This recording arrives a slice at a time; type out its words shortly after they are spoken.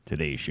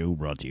Today's show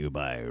brought to you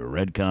by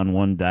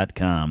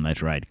redcon1.com.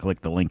 That's right.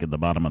 Click the link at the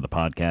bottom of the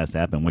podcast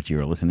app in which you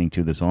are listening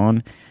to this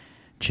on.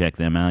 Check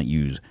them out.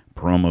 Use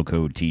promo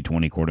code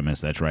T20 Quartermiss.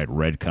 That's right.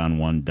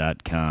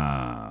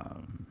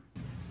 redcon1.com.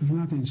 There's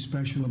nothing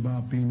special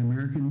about being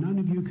American. None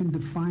of you can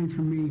define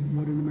for me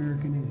what an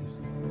American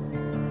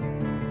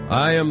is.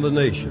 I am the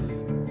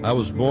nation. I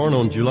was born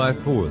on July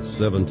 4th,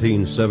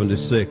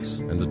 1776,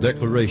 and the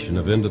Declaration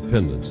of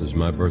Independence is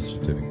my birth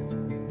certificate.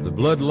 The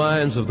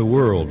bloodlines of the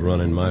world run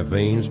in my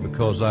veins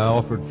because I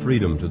offered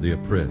freedom to the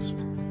oppressed.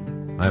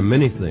 I am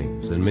many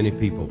things and many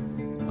people.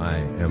 I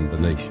am the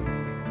nation.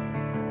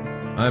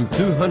 I am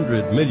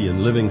 200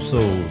 million living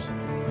souls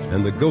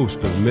and the ghost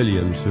of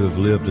millions who have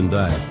lived and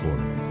died for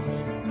me.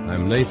 I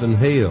am Nathan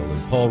Hale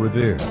and Paul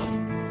Revere.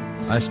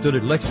 I stood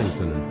at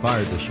Lexington and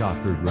fired the shot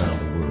heard round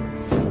the world.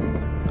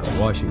 I'm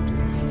Washington,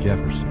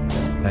 Jefferson,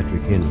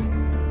 Patrick Henry.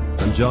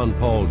 I'm John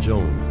Paul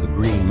Jones, the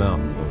Green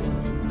Mountain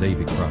Boys,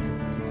 Davy Crockett.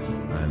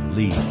 I'm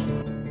Lee.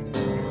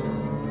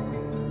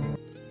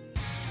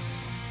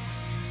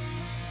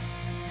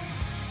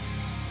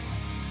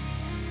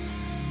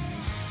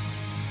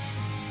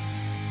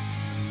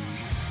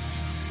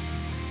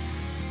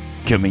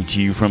 Coming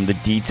to you from the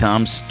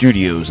D-Tom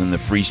Studios in the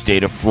free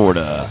state of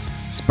Florida.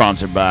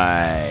 Sponsored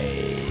by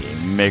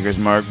Maker's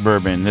Mark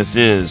Bourbon. This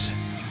is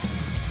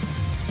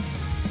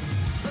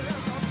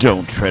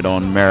Don't Tread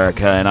on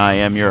America, and I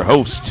am your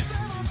host,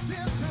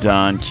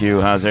 Don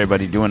Q. How's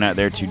everybody doing out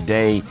there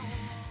today?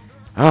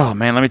 Oh,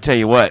 man, let me tell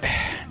you what.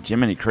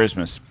 Jiminy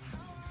Christmas.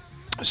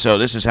 So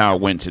this is how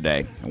it went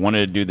today. I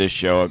wanted to do this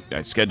show.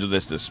 I scheduled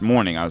this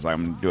morning. I was like,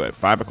 I'm going to do it at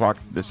 5 o'clock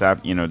this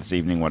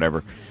evening,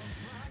 whatever.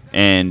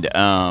 And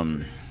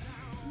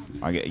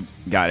I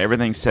got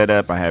everything set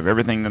up. I have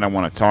everything that I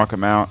want to talk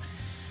about.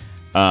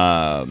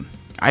 I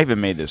even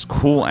made this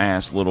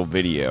cool-ass little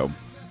video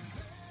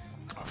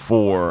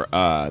for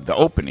the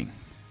opening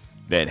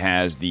that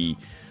has the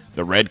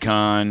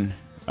Redcon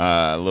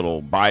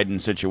little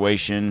Biden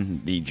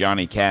situation, the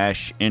Johnny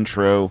Cash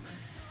intro,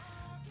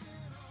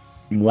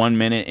 1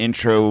 minute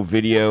intro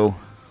video.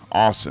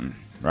 Awesome,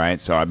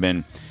 right? So I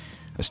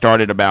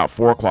started about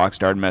 4 o'clock,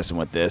 started messing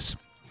with this,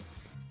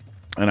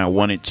 and I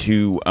wanted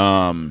to,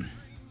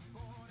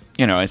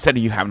 instead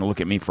of you having to look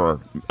at me for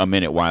a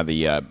minute while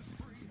the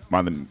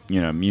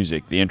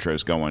music, the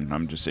intro's going,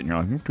 I'm just sitting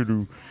here like,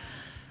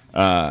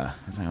 I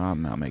was like,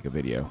 I'll make a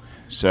video.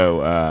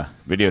 So,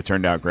 video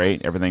turned out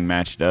great. Everything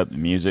matched up, the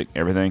music,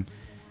 everything.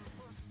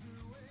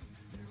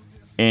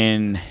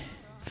 And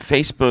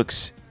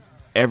Facebook's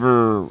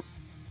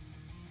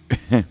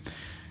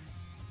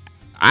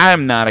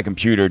I'm not a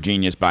computer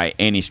genius by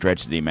any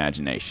stretch of the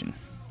imagination.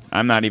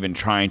 I'm not even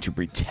trying to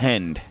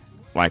pretend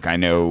like I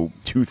know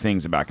two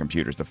things about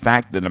computers. The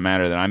fact of the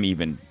matter that I'm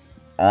even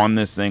on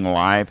this thing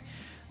live,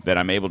 that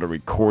I'm able to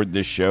record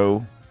this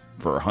show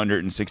for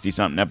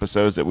 160-something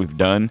episodes that we've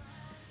done,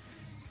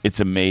 it's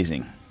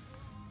amazing.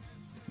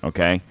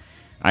 Okay?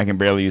 I can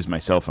barely use my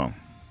cell phone.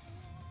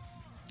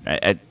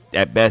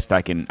 At best,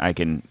 I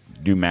can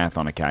do math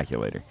on a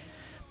calculator.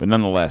 But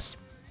nonetheless,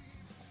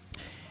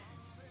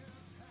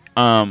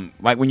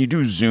 like when you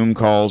do Zoom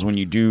calls, when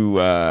you do,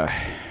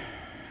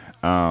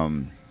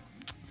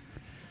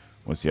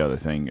 what's the other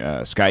thing?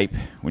 Skype.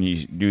 When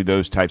you do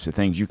those types of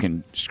things, you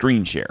can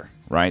screen share,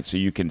 right? So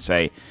you can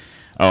say,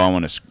 "Oh, I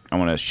want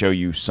to show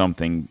you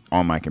something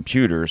on my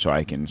computer, so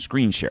I can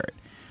screen share it."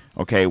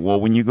 Okay.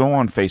 Well, when you go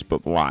on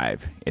Facebook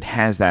Live, it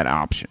has that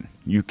option.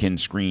 You can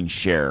screen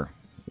share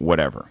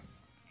whatever.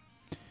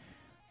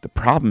 The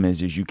problem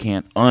is you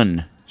can't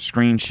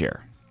unscreen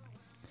share.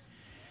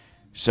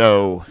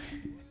 So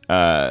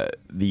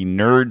the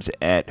nerds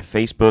at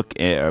Facebook,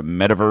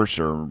 Metaverse,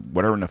 or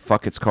whatever the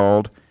fuck it's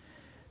called,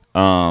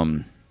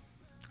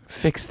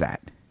 fix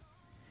that.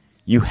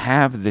 You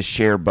have the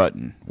share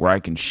button where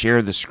I can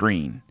share the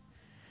screen.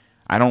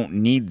 I don't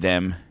need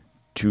them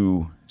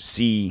to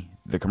see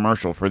the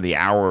commercial for the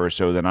hour or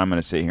so that I'm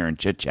going to sit here and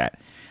chit-chat.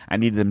 I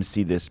need them to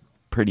see this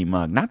pretty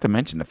mug. Not to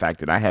mention the fact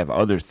that I have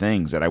other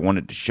things that I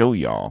wanted to show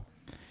y'all,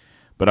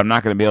 but I'm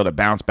not going to be able to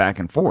bounce back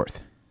and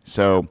forth.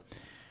 So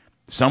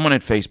someone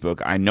at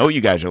Facebook, I know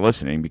you guys are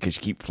listening because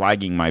you keep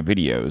flagging my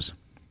videos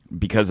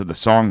because of the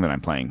song that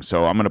I'm playing.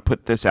 So I'm going to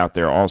put this out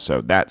there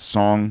also. That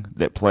song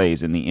that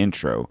plays in the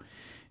intro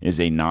is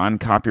a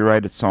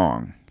non-copyrighted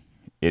song.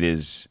 It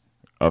is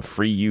of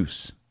free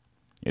use.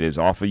 It is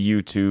off of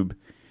YouTube.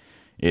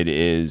 It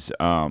is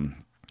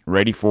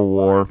Ready for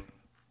War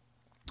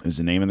is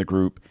the name of the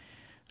group.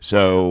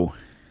 So,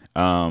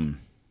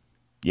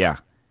 yeah,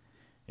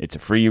 it's a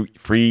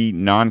free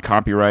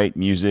non-copyright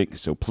music.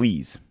 So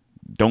please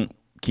don't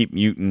keep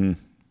muting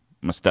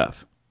my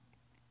stuff,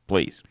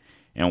 please.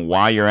 And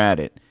while you're at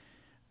it,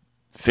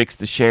 fix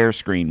the share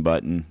screen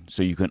button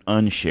so you can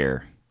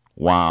unshare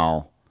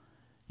while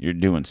you're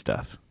doing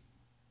stuff.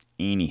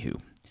 Anywho,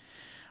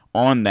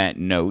 on that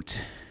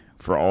note,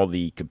 for all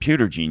the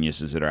computer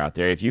geniuses that are out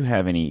there, if you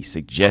have any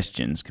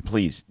suggestions,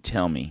 please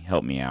tell me,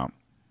 help me out,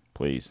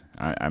 please.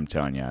 I'm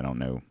telling you, I don't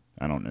know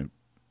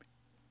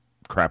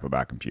crap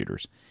about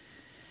computers.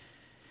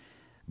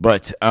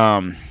 But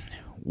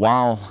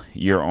while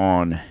you're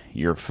on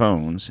your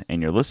phones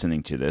and you're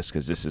listening to this,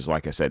 because this is,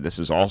 like I said, this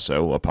is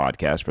also a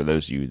podcast for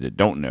those of you that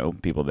don't know,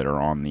 people that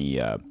are on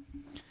the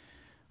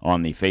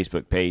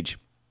Facebook page,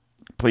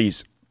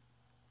 please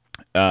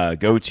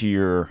go to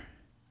your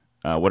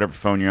whatever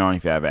phone you're on.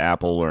 If you have an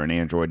Apple or an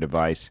Android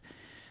device,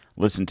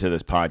 listen to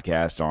this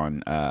podcast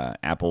on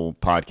Apple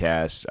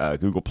Podcasts,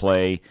 Google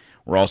Play.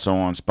 We're also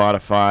on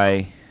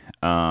Spotify,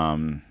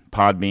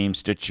 Podbeam,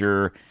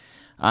 Stitcher,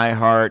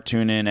 iHeart,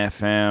 TuneIn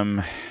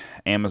FM,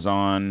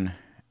 Amazon,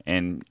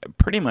 and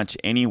pretty much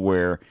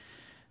anywhere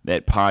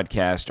that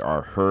podcasts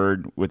are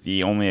heard, with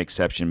the only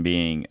exception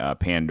being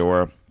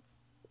Pandora,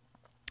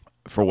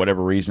 for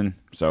whatever reason.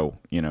 So,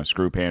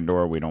 screw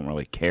Pandora. We don't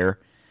really care.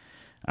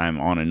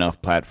 I'm on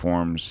enough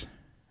platforms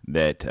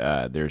that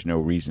there's no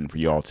reason for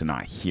you all to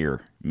not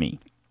hear me.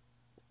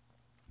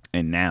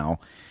 And now,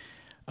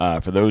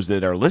 for those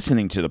that are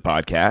listening to the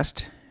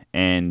podcast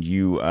and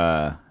you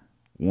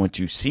want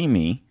to see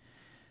me,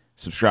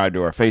 subscribe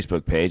to our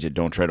Facebook page at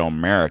Don't Tread on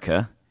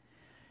America.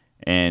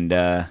 And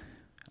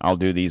I'll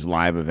do these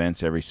live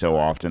events every so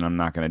often. I'm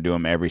not going to do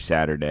them every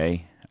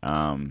Saturday.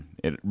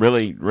 It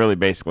really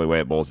basically the way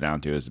it boils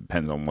down to is it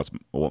depends on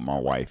what my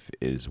wife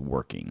is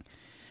working.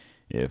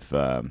 If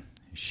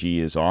she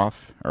is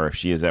off or if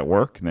she is at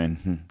work,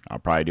 then I'll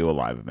probably do a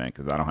live event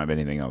because I don't have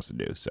anything else to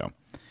do. So,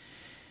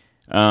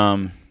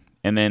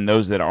 and then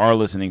those that are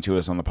listening to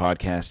us on the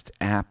podcast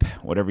app,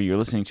 whatever you're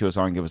listening to us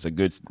on, give us a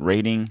good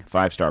rating,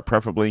 5-star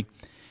preferably.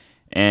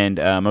 And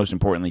most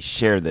importantly,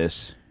 share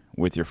this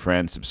with your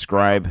friends.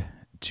 Subscribe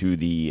to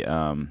the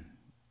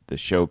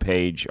show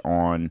page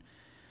on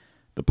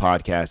the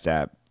podcast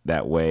app.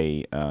 That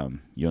way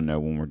you'll know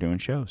when we're doing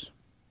shows.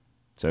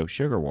 So,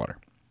 sugar water.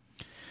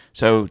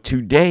 So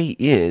today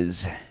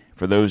is,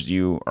 for those of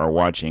you who are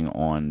watching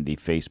on the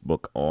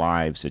Facebook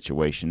Live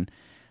situation,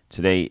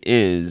 today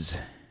is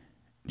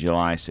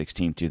July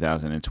 16,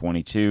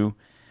 2022.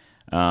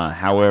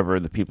 However,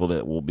 the people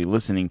that will be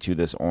listening to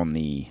this on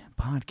the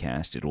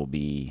podcast, it will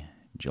be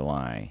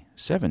July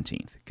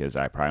 17th, because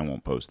I probably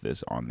won't post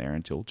this on there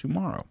until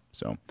tomorrow.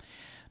 So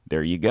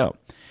there you go.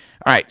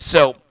 All right,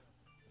 so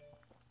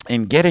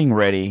in getting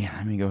ready,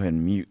 let me go ahead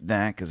and mute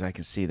that because I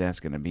can see that's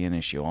going to be an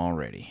issue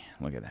already.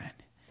 Look at that.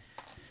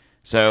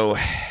 So,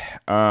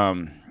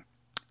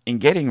 in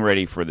getting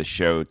ready for the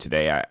show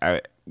today,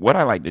 what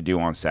I like to do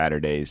on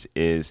Saturdays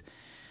is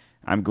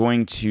I'm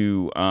going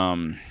to,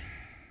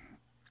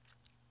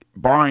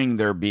 barring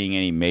there being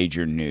any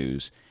major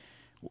news,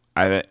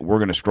 we're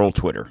going to scroll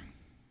Twitter.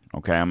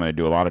 Okay, I'm going to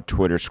do a lot of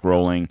Twitter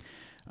scrolling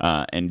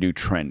and do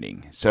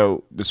trending.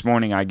 So this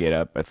morning I get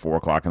up at 4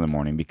 o'clock in the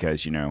morning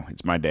because,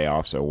 it's my day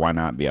off, so why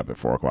not be up at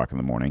 4 o'clock in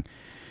the morning?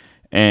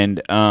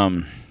 And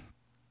I'm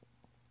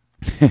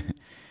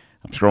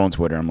scrolling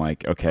Twitter. I'm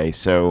like, okay,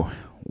 so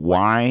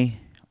why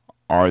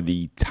are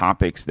the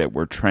topics that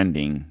were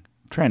trending?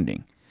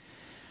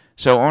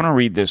 So I want to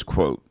read this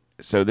quote.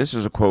 So this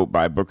is a quote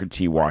by Booker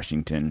T.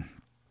 Washington,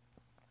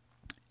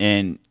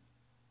 and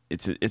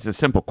it's a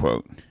simple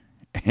quote,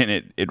 and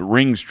it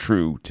rings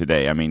true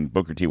today. I mean,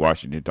 Booker T.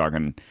 Washington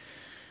talking,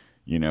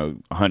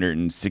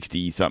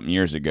 160-something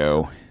years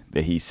ago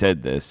that he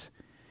said this.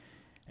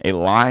 A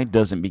lie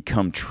doesn't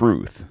become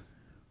truth.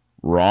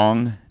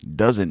 Wrong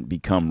doesn't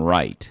become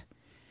right.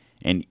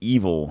 And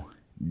evil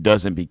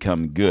doesn't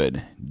become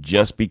good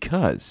just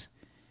because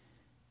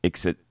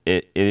it's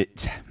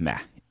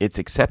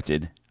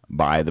accepted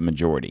by the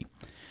majority.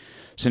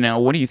 So now,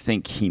 what do you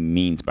think he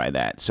means by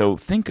that? So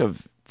think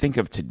of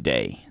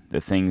today,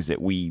 the things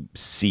that we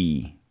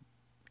see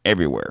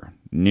everywhere: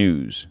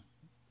 news,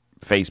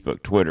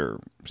 Facebook,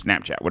 Twitter,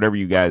 Snapchat, whatever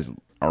you guys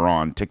are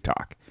on,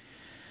 TikTok,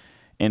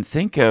 and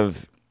think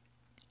of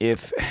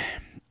if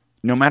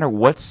no matter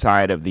what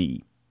side of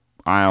the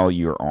aisle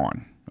you're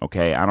on.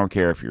 Okay, I don't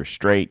care if you're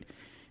straight,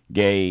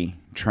 gay,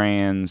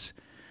 trans,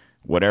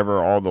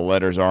 whatever all the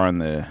letters are in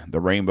the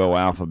rainbow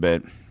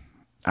alphabet.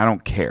 I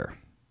don't care.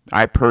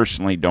 I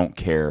personally don't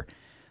care.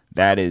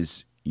 That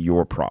is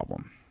your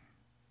problem.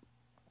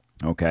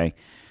 Okay?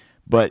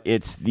 But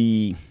it's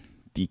the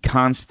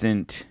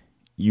constant,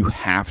 you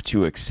have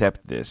to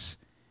accept this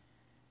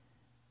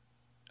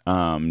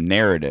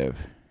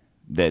narrative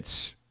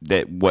that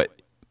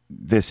what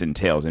this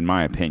entails, in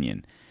my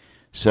opinion.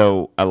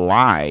 So a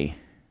lie,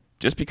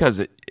 just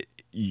because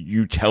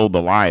you tell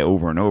the lie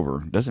over and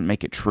over, doesn't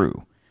make it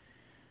true.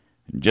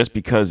 Just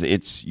because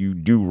you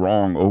do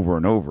wrong over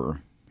and over,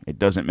 it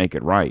doesn't make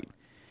it right.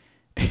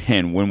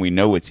 And when we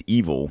know it's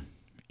evil,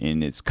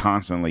 and it's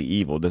constantly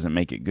evil, doesn't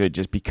make it good.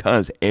 Just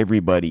because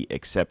everybody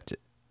accepts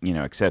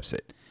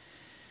it.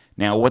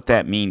 Now, what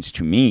that means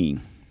to me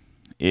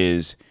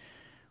is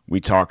we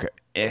talk,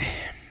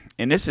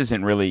 and this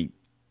isn't really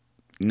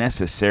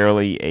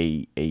necessarily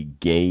a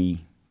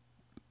gay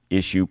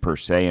issue per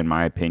se, in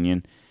my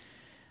opinion.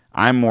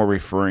 I'm more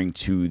referring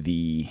to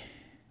the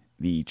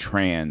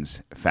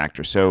trans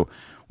factor. So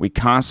we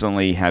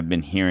constantly have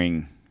been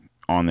hearing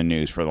on the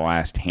news for the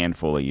last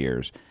handful of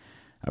years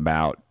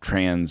about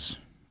trans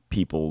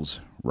people's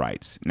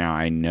rights. Now,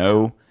 I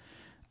know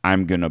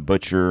I'm gonna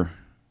butcher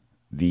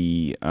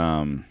the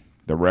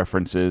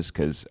references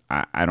because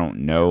I don't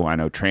know. I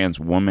know trans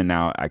woman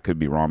now. I could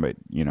be wrong, but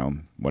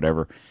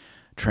whatever.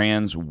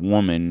 Trans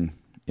woman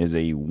is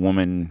a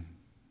woman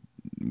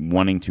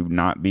wanting to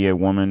not be a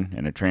woman,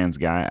 and a trans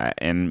guy,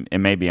 and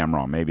maybe I'm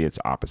wrong. Maybe it's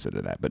opposite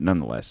of that, but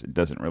nonetheless, it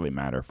doesn't really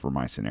matter for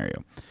my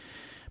scenario.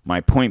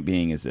 My point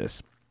being is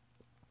this: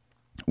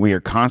 we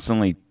are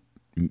constantly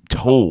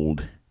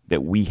told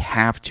that we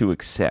have to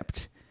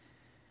accept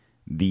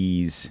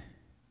these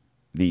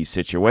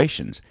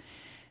situations.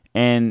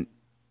 And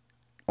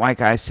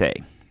like I say,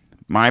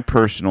 my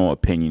personal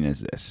opinion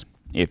is this: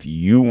 if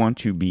you want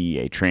to be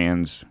a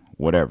trans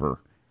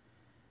whatever,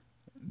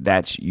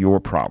 that's your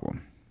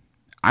problem.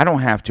 I don't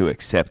have to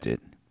accept it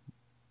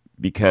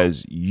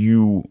because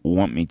you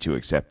want me to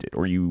accept it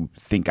or you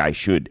think I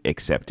should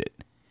accept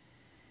it.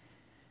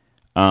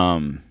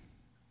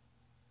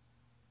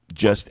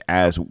 Just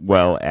as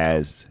well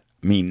as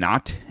me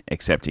not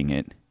accepting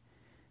it,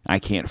 I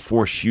can't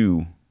force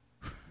you.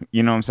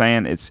 You know what I'm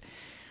saying? It's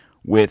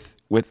with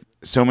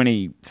so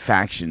many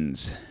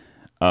factions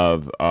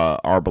of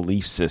our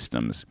belief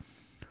systems.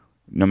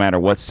 No matter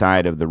what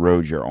side of the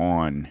road you're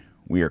on,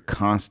 we are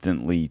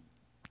constantly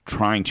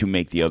trying to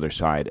make the other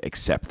side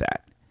accept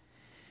that.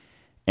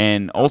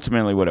 And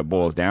ultimately what it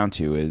boils down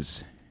to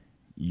is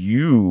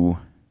you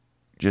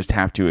just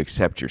have to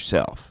accept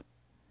yourself.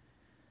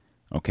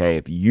 Okay,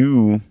 if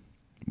you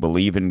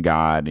believe in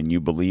God and you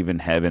believe in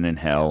heaven and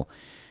hell,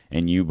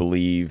 and you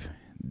believe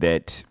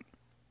that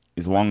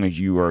as long as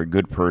you are a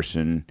good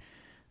person,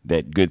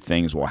 that good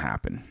things will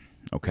happen.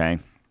 Okay?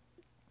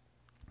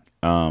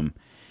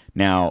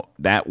 Now,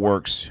 that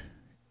works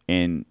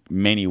in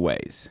many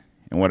ways.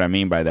 And what I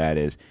mean by that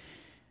is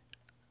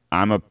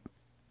I'm a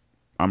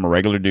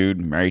regular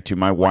dude, married to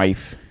my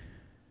wife.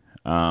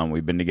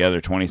 We've been together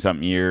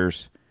 20-something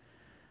years.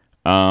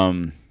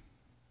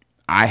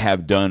 I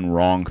have done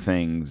wrong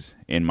things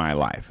in my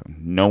life.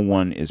 No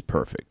one is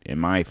perfect. In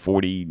my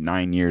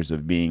 49 years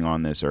of being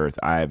on this earth,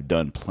 I have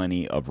done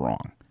plenty of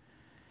wrong.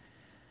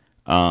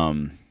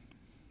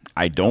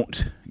 I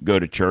don't go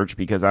to church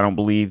because I don't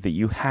believe that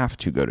you have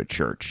to go to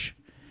church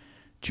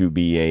to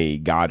be a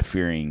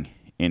God-fearing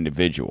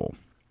individual.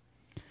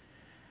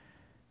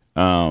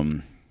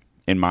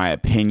 In my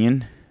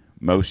opinion,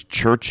 most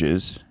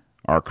churches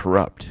are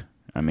corrupt.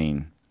 I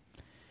mean,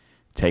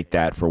 take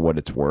that for what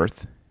it's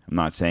worth. I'm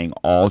not saying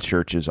all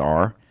churches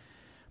are,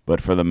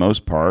 but for the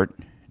most part,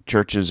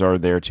 churches are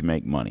there to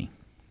make money.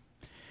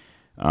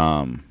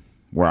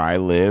 Where I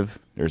live,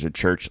 there's a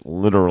church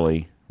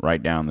literally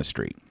right down the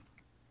street.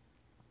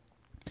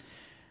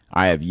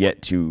 I have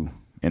yet to,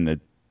 in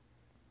the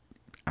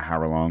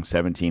however long,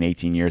 17,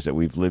 18 years that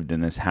we've lived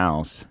in this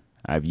house,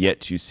 I've yet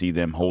to see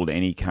them hold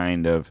any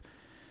kind of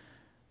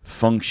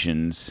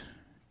functions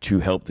to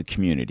help the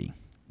community.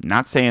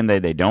 Not saying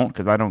that they don't,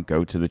 because I don't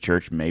go to the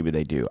church. Maybe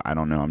they do. I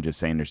don't know. I'm just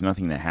saying there's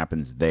nothing that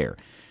happens there.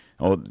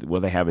 Oh, well,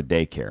 they have a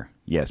daycare.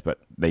 Yes, but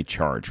they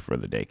charge for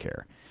the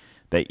daycare.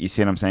 You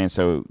see what I'm saying?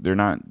 So they're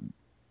not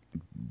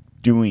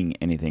doing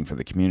anything for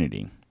the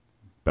community.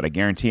 But I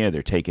guarantee you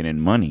they're taking in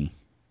money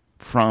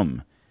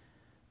from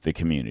the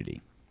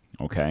community.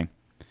 Okay?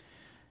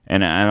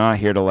 And I'm not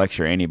here to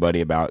lecture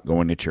anybody about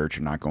going to church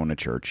or not going to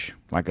church.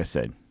 Like I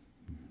said,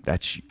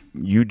 that's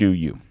you do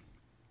you.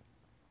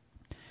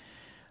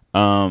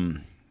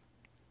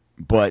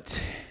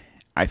 But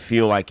I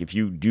feel like if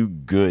you do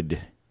good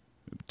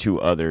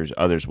to others,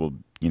 others will,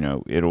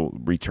 it'll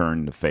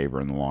return the favor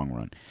in the long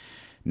run.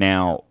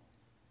 Now,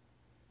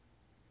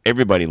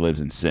 everybody lives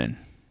in sin.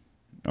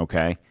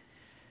 Okay?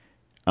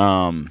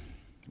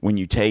 When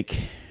you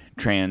take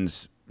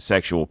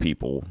transsexual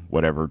people,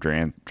 whatever,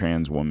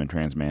 trans woman,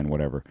 trans man,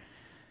 whatever,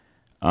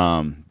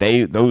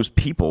 those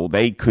people,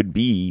 they could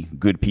be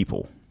good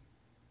people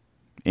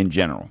in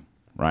general,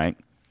 right?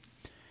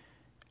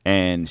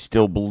 And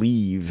still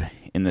believe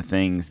in the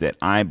things that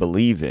I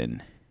believe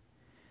in.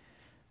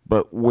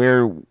 But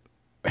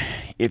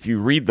if you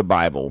read the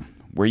Bible,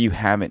 where you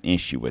have an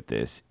issue with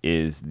this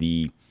is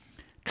the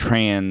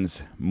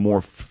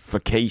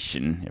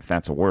transmorphication, if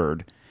that's a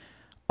word,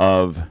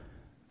 of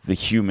the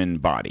human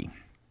body.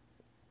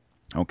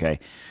 Okay,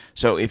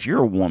 so if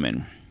you're a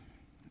woman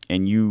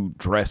and you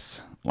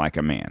dress like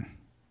a man,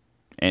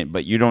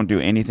 but you don't do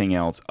anything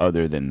else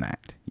other than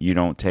that, you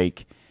don't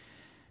take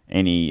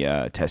any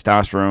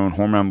testosterone,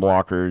 hormone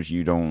blockers,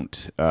 you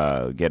don't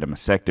get a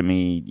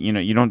mastectomy,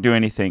 you don't do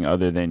anything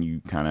other than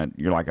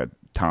you're like a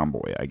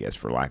tomboy, I guess,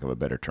 for lack of a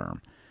better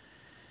term.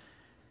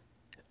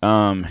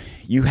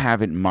 You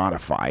haven't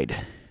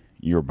modified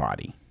your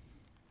body.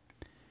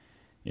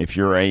 If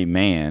you're a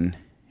man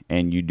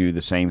and you do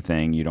the same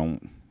thing, you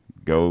don't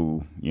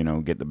go,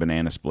 get the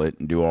banana split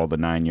and do all the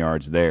 9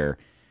 yards there,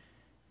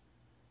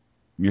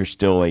 you're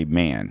still a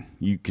man.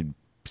 You could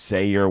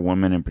say you're a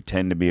woman and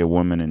pretend to be a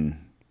woman and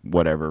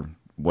whatever.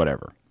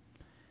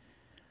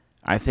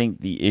 I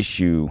think the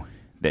issue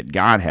that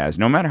God has,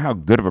 no matter how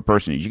good of a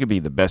person is, you could be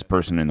the best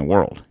person in the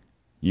world.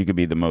 You could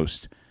be the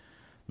most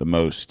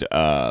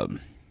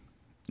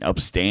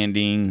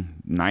upstanding,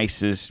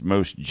 nicest,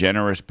 most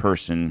generous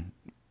person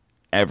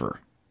ever.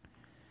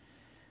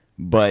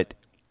 But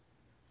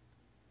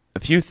a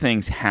few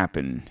things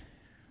happened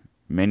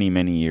many,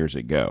 many years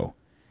ago.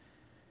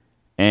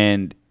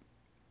 And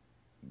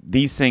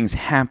these things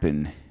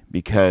happened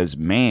because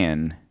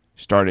man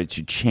started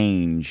to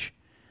change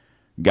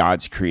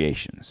God's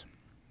creations.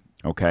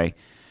 Okay?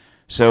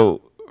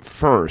 So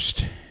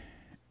first,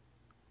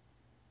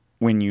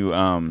 when you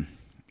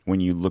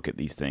look at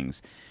these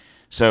things,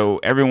 so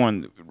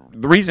everyone,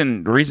 the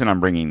reason I'm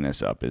bringing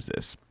this up is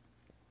this,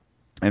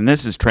 and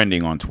this is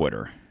trending on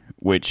Twitter,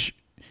 which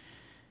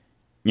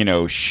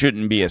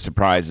shouldn't be a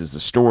surprise, is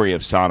the story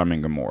of Sodom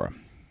and Gomorrah.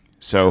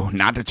 So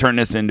not to turn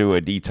this into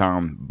a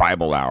D-Tom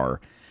Bible hour,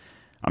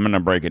 I'm going to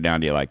break it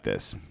down to you like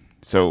this.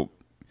 So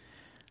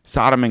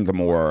Sodom and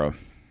Gomorrah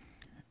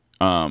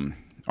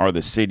are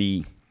the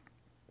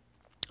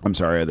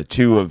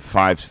two of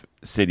 5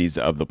 cities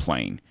of the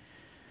plain,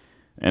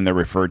 and they're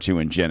referred to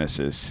in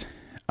Genesis.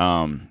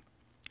 Let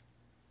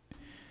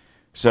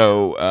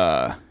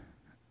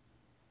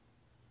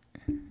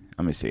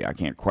me see. I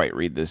can't quite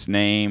read this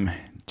name.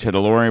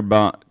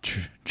 Chedorlaomer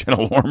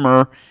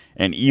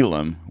and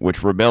Elam,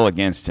 which rebel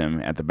against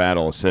him at the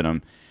Battle of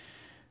Siddim.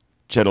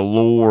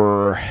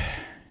 Chedorlaomer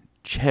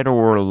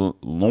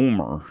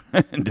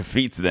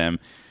defeats them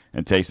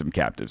and takes them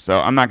captive. So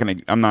I'm not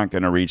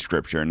gonna read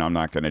scripture, and I'm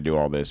not gonna do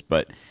all this,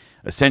 but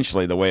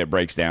essentially the way it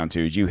breaks down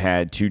to is you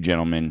had 2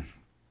 gentlemen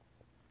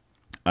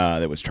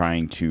that was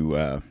trying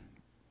to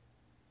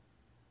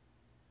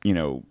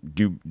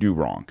do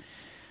wrong.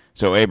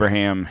 So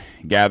Abraham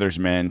gathers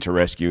men to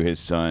rescue his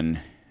son,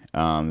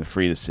 to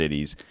free the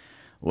cities.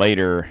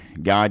 Later,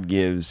 God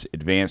gives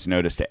advance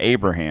notice to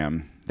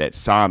Abraham that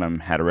Sodom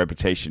had a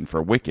reputation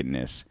for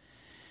wickedness.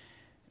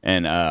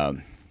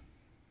 And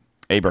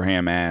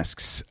Abraham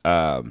asks,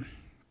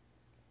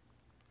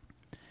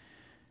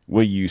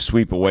 will you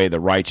sweep away the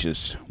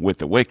righteous with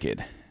the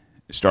wicked,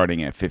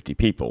 starting at 50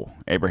 people?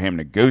 Abraham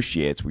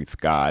negotiates with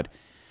God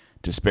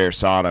to spare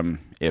Sodom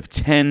if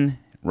 10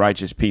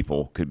 righteous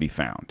people could be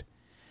found.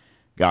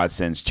 God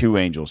sends 2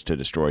 angels to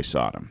destroy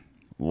Sodom.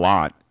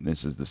 Lot,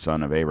 this is the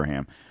son of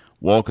Abraham,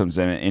 welcomes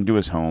them into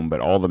his home, but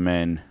all the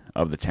men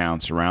of the town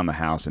surround the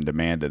house and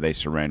demand that they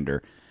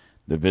surrender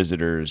the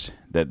visitors,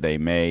 that they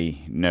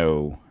may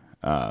know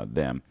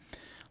them.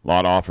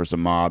 Lot offers the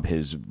mob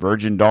his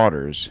virgin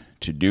daughters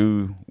to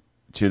do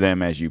to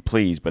them as you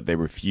please, but they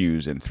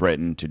refuse and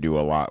threaten to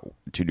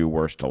do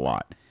worse to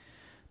Lot.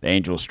 The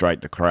angels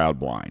strike the crowd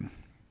blind.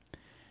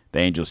 The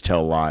angels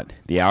tell Lot,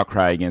 the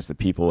outcry against the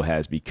people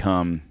has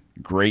become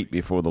great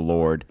before the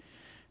Lord,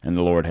 and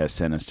the Lord has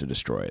sent us to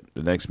destroy it.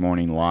 The next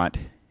morning, Lot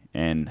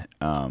and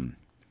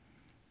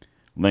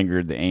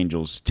lingered, the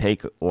angels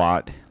take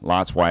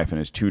Lot's wife and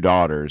his 2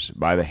 daughters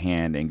by the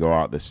hand and go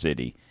out the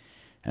city,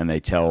 and they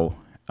tell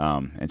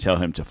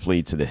him to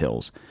flee to the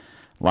hills.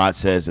 Lot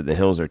says that the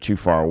hills are too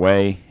far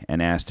away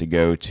and asks to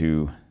go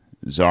to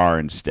Zoar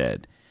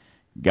instead.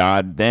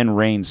 God then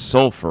rains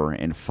sulfur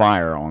and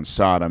fire on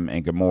Sodom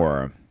and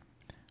Gomorrah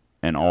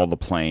and all the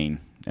plain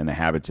and the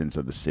inhabitants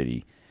of the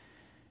city.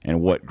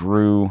 And what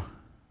grew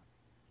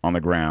on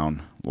the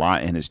ground,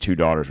 Lot and his 2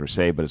 daughters were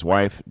saved, but his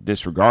wife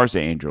disregards the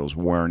angel's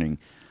warning,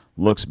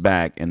 looks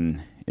back,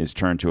 and is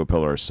turned to a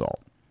pillar of salt.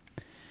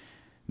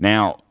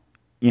 Now,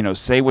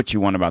 say what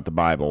you want about the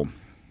Bible.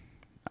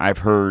 I've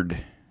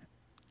heard,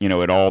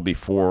 it all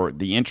before.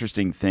 The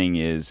interesting thing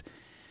is,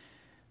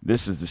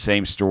 this is the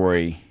same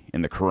story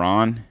in the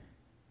Quran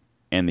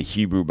and the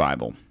Hebrew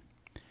Bible.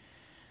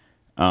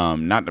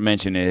 Not to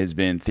mention, it has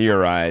been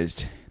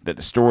theorized that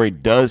the story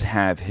does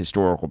have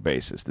historical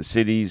basis. The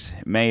cities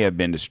may have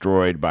been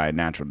destroyed by a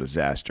natural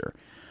disaster.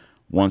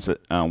 One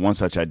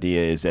such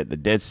idea is that the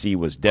Dead Sea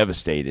was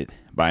devastated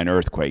by an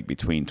earthquake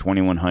between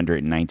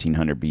 2100 and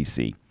 1900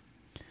 BC.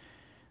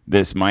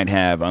 This might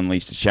have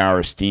unleashed a shower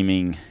of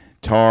steaming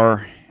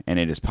tar, and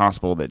it is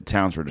possible that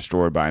towns were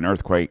destroyed by an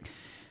earthquake,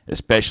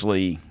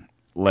 especially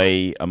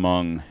lay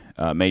among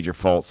major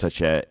faults such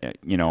as,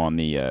 on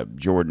the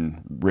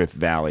Jordan Rift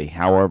Valley.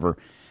 However,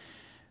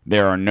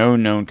 there are no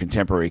known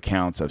contemporary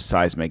accounts of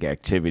seismic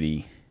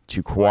activity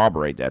to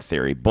corroborate that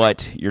theory,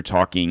 but you're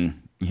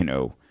talking,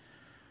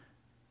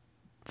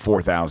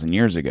 4,000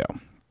 years ago.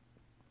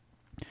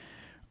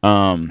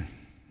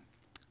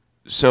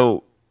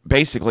 So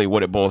basically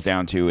what it boils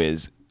down to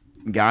is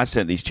God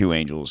sent these 2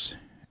 angels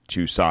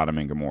to Sodom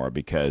and Gomorrah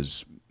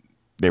because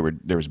there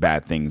was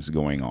bad things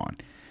going on.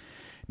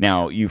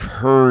 Now, you've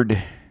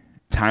heard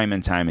time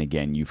and time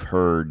again,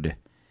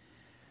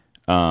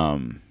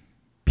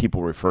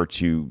 people refer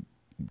to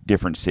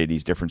different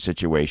cities, different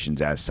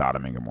situations as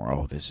Sodom and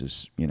Gomorrah. Oh, this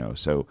is,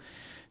 so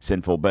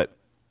sinful. But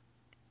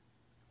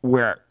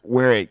where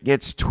it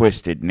gets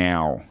twisted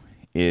now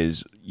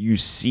is you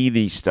see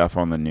these stuff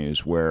on the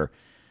news where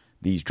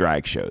these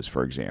drag shows,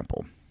 for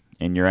example,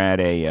 and you're at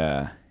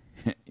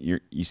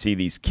you see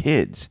these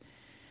kids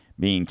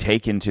being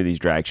taken to these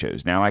drag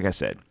shows. Now, like I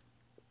said,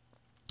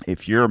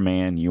 if you're a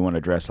man, you want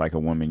to dress like a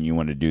woman, you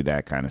want to do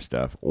that kind of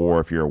stuff. Or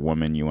if you're a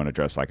woman, you want to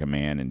dress like a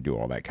man and do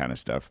all that kind of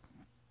stuff.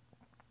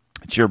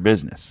 It's your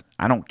business.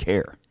 I don't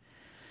care.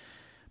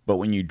 But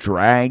when you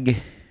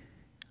drag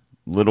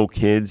little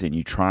kids and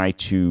you try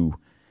to,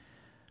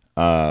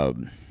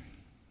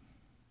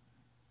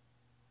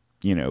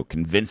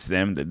 convince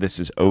them that this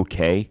is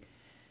okay,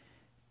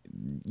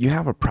 I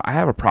have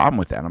a problem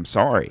with that. I'm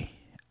sorry.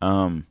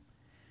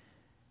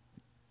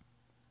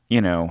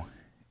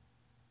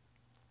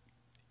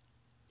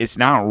 It's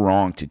not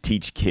wrong to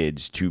teach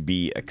kids to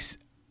be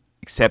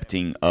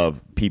accepting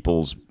of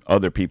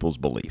other people's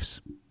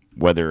beliefs,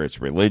 whether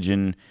it's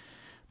religion,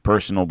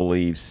 personal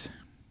beliefs,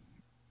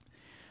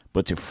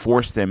 but to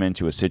force them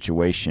into a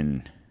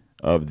situation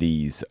of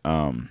these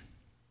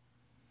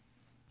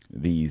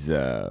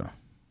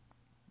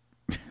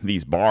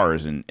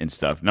bars and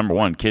stuff. Number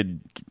one,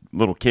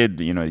 little kid,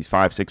 these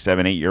 5, 6,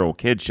 7, 8-year-old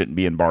kids shouldn't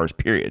be in bars,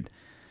 period.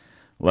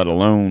 Let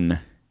alone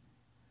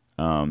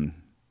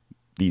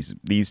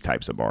these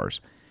types of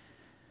bars.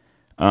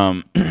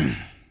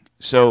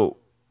 So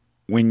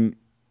when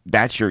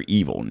that's your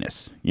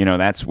evilness,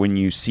 that's when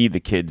you see the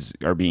kids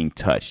are being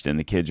touched and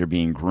the kids are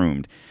being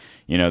groomed.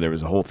 There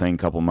was a whole thing a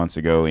couple months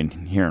ago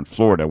here in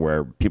Florida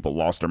where people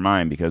lost their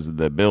mind because of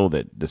the bill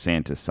that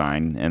DeSantis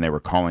signed, and they were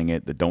calling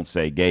it the Don't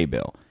Say Gay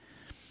bill.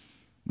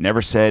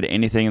 Never said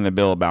anything in the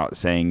bill about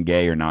saying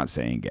gay or not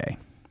saying gay.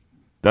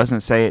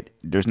 Doesn't say it.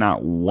 There's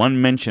not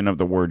one mention of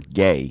the word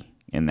gay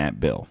in that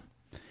bill.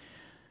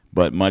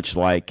 But much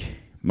like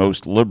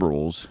most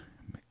liberals,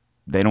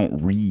 they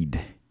don't read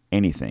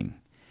anything.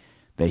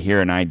 They hear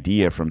an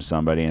idea from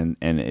somebody and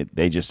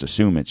they just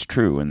assume it's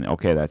true. And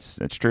okay, that's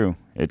true.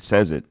 It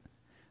says it.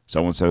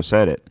 So-and-so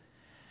said it.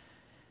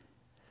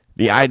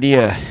 The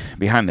idea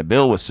behind the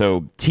bill was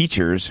so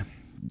teachers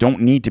don't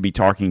need to be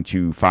talking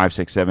to 5,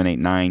 6, 7, 8,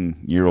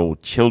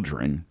 9-year-old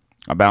children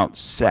about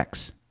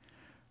sex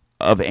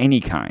of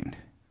any kind.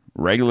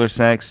 Regular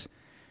sex,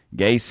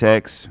 gay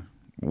sex,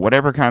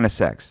 whatever kind of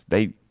sex.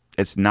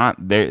 It's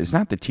not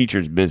the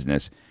teacher's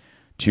business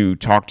to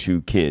talk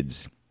to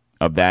kids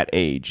of that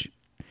age.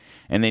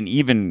 And then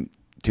even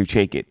to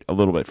take it a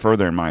little bit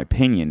further, in my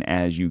opinion,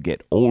 as you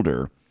get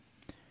older,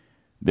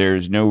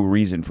 there's no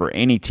reason for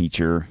any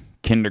teacher,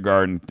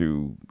 kindergarten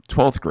through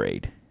 12th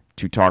grade,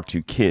 to talk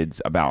to kids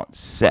about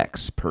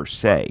sex per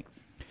se.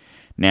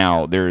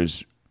 Now,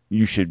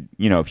 you should,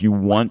 if you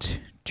want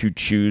to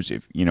choose,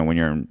 when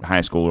you're in high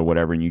school or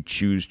whatever, and you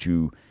choose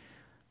to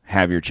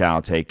have your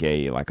child take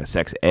a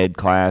sex ed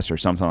class or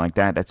something like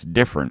that, that's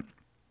different.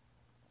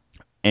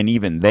 And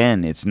even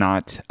then, it's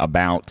not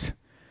about,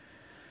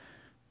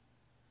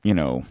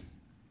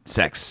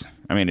 sex.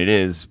 I mean, it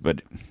is,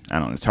 but I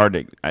don't know. It's hard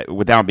to,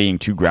 without being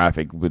too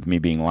graphic, with me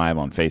being live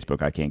on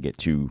Facebook, I can't get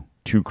too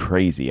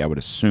crazy, I would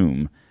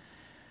assume.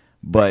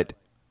 But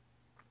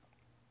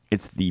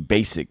it's the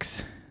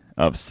basics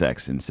of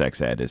sex and sex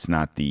ed. It's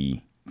not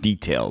the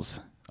details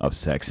of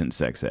sex and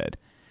sex ed.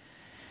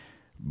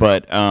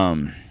 But,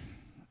 and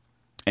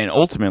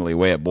ultimately, the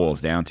way it boils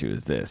down to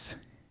is this.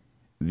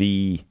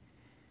 It's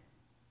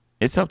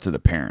up to the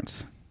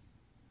parents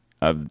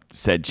of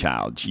said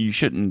child.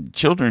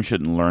 Children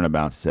shouldn't learn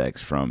about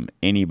sex from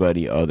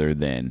anybody other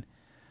than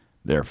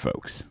their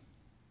folks.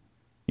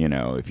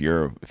 If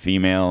you're a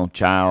female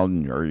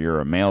child or you're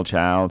a male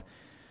child,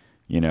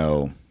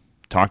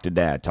 talk to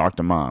dad, talk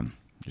to mom.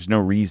 There's no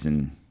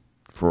reason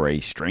for a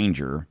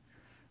stranger,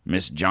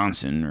 Miss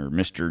Johnson or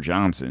Mr.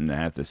 Johnson, to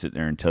have to sit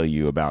there and tell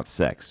you about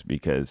sex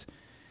because,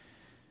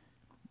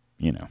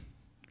 it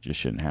just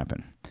shouldn't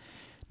happen.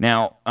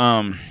 Now,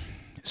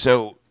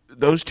 so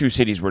those two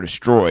cities were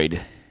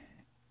destroyed.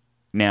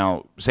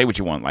 Now, say what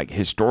you want. Like,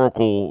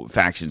 historical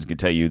factions can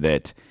tell you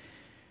that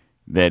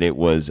it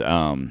was,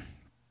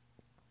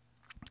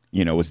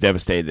 was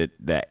devastated.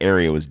 That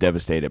area was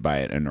devastated by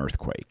an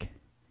earthquake,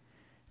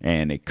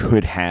 and it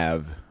could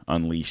have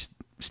unleashed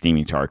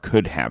steaming tar.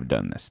 Could have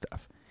done this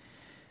stuff.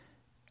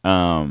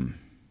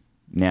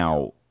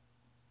 Now,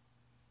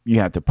 you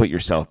have to put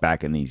yourself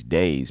back in these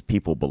days.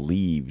 People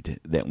believed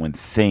that when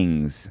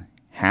things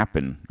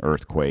happen,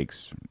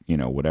 earthquakes,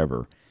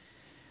 whatever,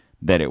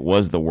 that it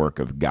was the work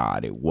of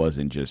God. It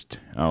wasn't just,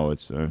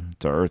 it's an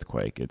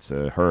earthquake, it's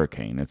a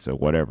hurricane, it's a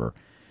whatever.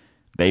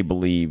 They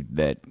believed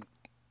that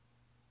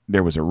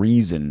there was a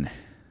reason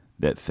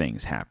that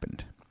things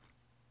happened.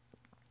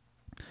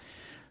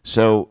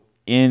 So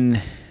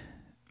in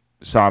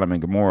Sodom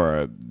and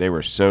Gomorrah, they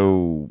were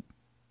so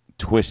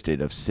twisted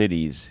of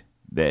cities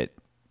that,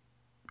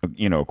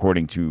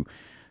 according to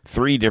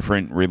 3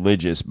 different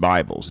religious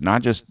Bibles,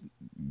 not just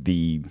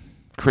the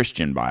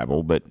Christian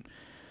Bible, but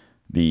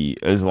the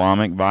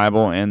Islamic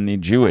Bible and the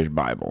Jewish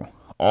Bible,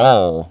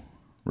 all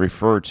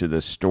refer to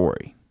this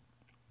story.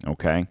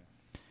 Okay?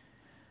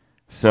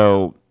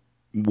 So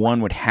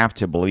one would have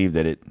to believe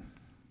that it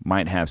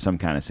might have some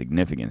kind of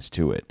significance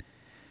to it.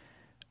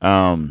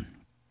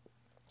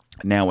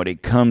 Now, when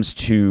it comes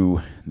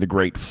to the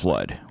Great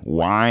Flood,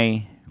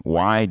 why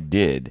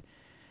did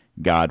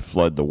God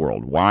flood the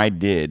world? Why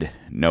did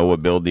Noah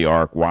build the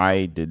ark?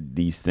 Why did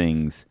these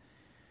things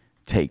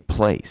take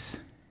place?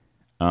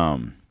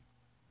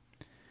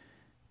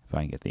 If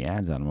I can get the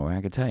ads out of my way,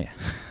 I could tell you.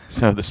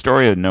 So the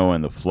story of Noah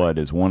and the flood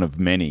is one of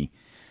many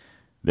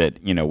that,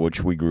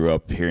 which we grew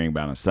up hearing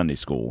about in Sunday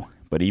school.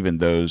 But even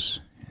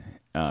those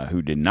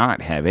who did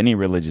not have any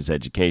religious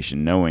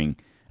education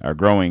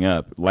growing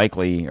up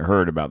likely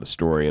heard about the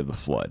story of the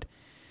flood.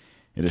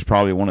 It is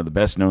probably one of the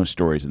best known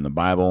stories in the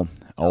Bible,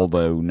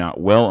 although not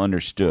well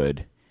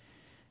understood,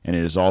 and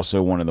it is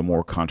also one of the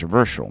more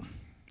controversial.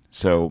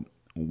 So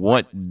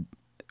what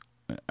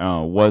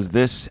was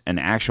this an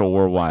actual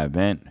worldwide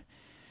event,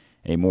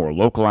 a more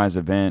localized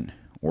event,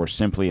 or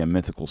simply a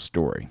mythical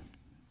story?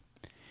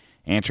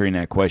 Answering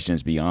that question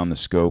is beyond the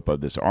scope of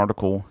this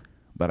article,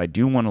 but I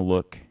do want to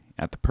look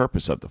at the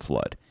purpose of the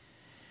flood.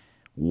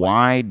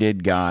 Why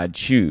did God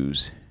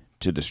choose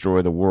to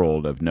destroy the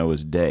world of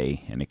Noah's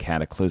day in a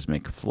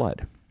cataclysmic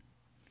flood?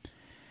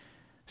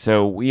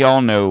 So we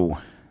all know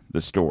the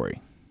story,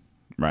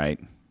 right?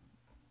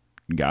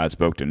 God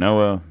spoke to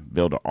Noah,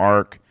 build an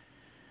ark,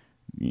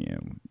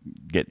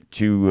 get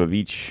two of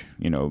each,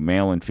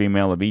 male and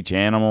female of each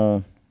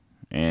animal,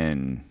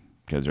 and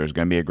because there's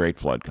going to be a great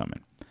flood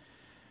coming.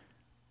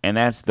 And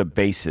that's the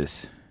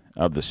basis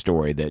of the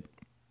story that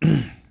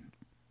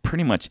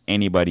pretty much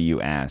anybody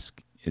you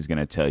ask is going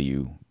to tell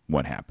you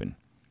what happened,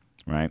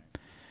 right?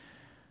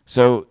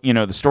 So,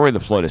 the story of the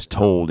flood is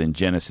told in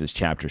Genesis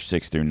chapter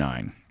 6 through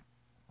 9.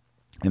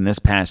 And this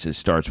passage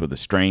starts with a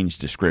strange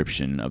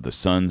description of the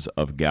sons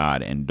of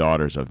God and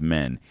daughters of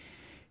men,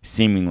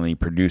 seemingly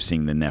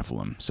producing the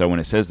Nephilim. So when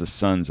it says the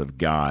sons of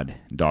God,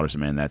 daughters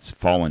of men, that's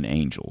fallen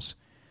angels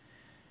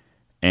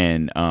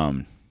and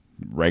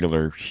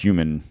regular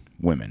human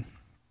women.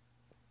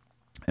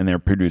 And they're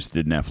produced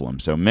the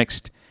Nephilim. So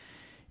mixed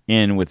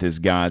in with his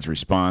God's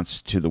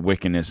response to the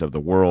wickedness of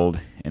the world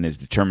and his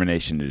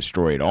determination to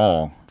destroy it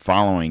all,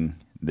 following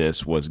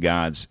this was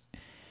God's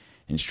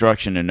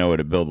instruction to Noah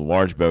to build a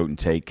large boat and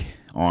take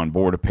on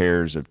board a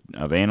pairs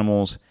of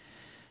animals.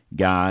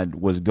 God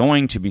was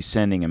going to be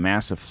sending a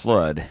massive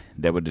flood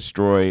that would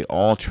destroy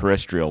all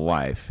terrestrial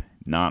life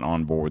not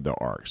on board the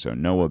ark. So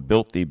Noah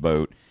built the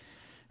boat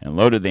and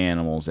loaded the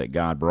animals that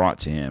God brought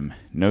to him.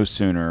 No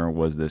sooner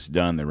was this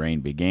done, the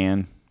rain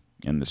began,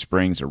 and the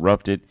springs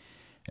erupted.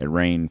 It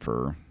rained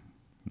for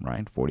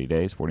 40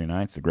 days, 40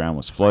 nights. The ground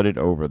was flooded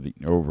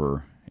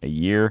over a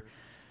year.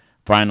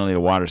 Finally, the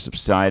water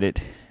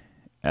subsided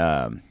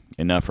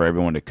enough for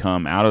everyone to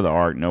come out of the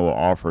ark. Noah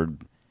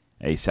offered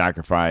a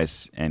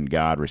sacrifice, and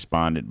God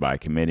responded by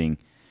committing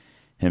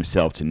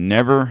himself to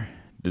never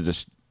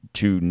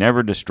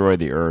destroy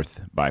the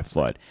earth by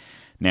flood.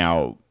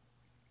 Now,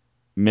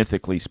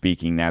 mythically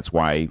speaking, that's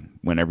why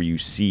whenever you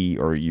see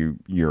or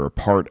you're a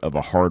part of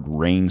a hard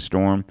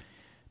rainstorm,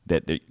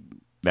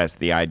 that's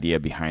the idea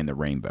behind the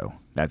rainbow.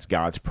 That's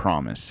God's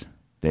promise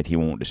that he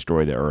won't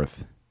destroy the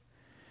earth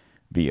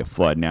via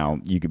flood. Now,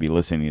 you could be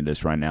listening to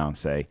this right now and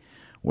say,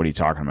 what are you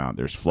talking about?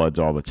 There's floods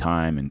all the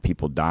time, and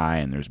people die,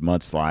 and there's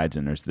mudslides,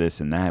 and there's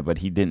this and that, but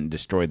he didn't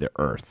destroy the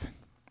earth.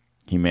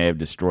 He may have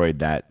destroyed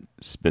that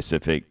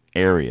specific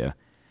area.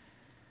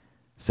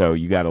 So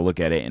you got to look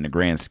at it in the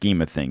grand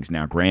scheme of things.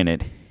 Now,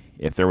 granted,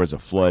 if there was a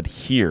flood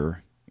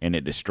here and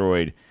it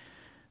destroyed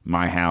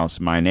my house,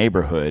 my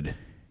neighborhood,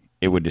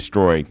 it would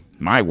destroy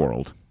my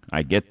world.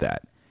 I get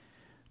that.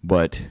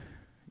 But,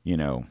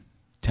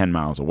 10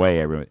 miles away,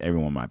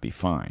 everyone might be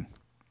fine.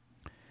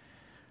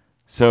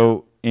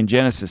 So in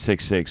Genesis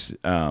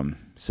 6:6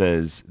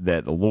 says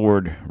that the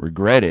Lord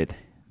regretted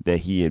that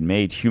he had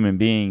made human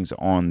beings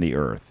on the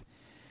earth,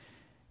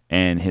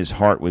 and his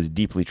heart was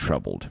deeply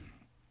troubled.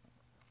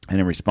 And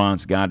in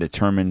response, God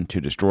determined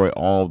to destroy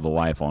all of the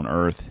life on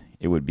earth.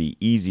 It would be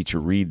easy to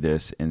read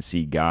this and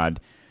see God,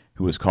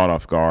 who was caught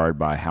off guard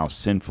by how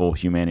sinful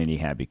humanity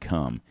had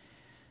become.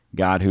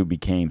 God who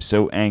became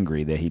so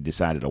angry that he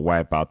decided to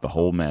wipe out the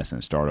whole mess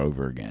and start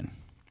over again.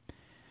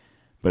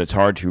 But it's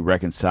hard to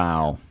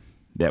reconcile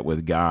that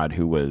with God,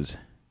 who was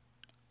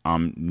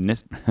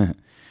omniscient,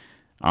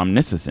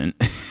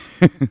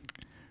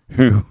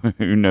 who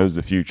knows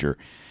the future.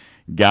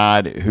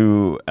 God,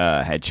 who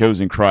had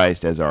chosen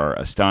Christ as our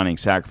astounding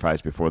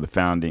sacrifice before the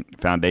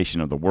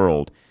foundation of the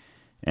world,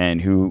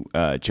 and who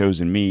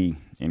chosen me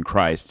in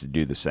Christ to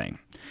do the same.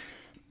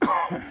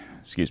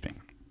 Excuse me.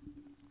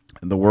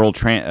 The word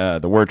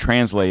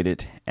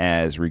translated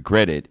as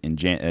regretted in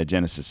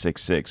Genesis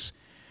 6:6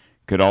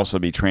 could also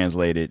be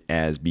translated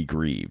as be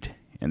grieved,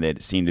 and that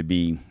it seemed to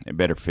be a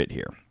better fit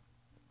here.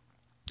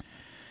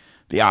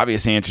 The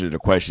obvious answer to the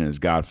question is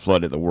God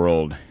flooded the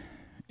world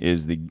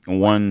is the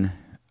one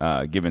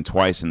given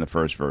twice in the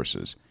first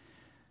verses.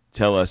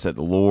 Tell us that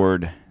the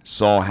Lord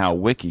saw how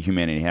wicked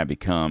humanity had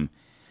become,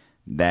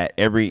 that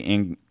every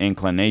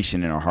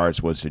inclination in our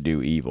hearts was to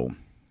do evil,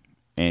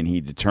 and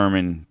he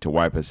determined to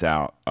wipe us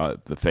out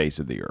of the face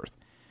of the earth.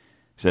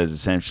 It says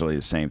essentially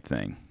the same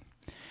thing.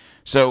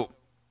 So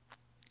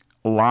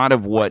a lot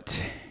of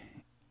what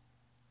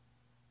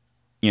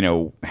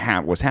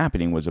was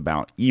happening was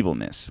about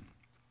evilness,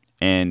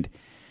 and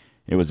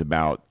it was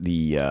about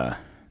the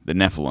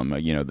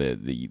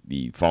Nephilim,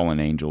 the fallen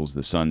angels,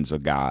 the sons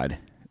of God,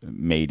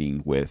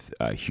 mating with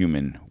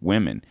human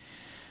women.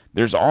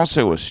 There's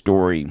also a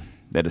story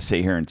that I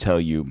sit here and tell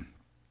you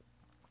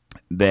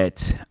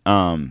that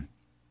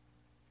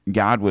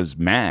God was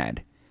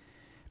mad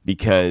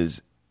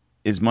because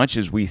as much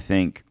as we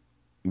think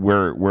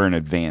we're an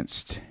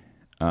advanced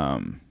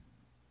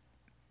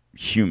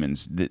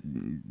humans,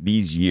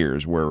 these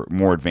years were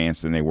more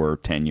advanced than they were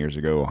 10 years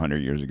ago, 100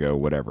 years ago,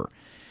 whatever.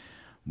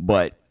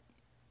 But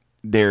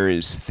there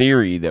is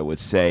theory that would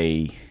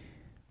say,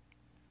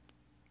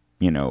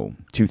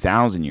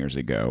 2,000 years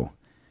ago,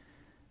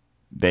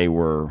 they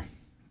were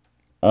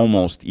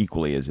almost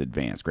equally as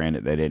advanced.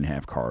 Granted, they didn't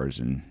have cars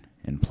and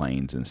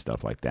planes and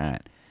stuff like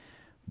that,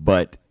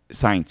 but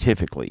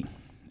scientifically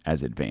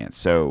as advanced.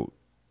 So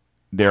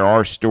there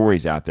are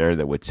stories out there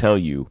that would tell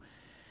you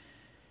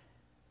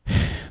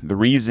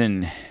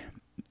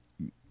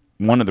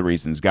one of the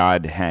reasons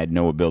God had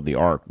Noah build the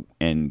ark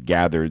and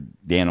gathered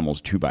the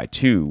animals 2 by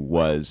 2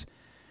 was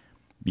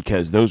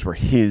because those were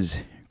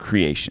his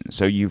creations.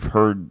 So you've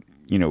heard,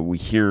 we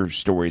hear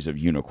stories of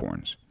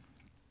unicorns.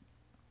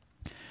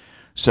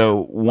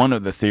 So one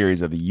of the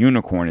theories of a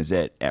unicorn is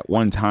that at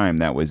one time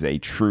that was a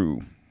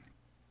true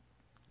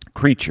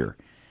creature,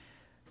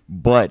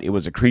 but it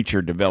was a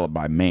creature developed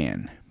by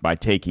man by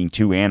taking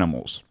 2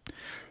 animals,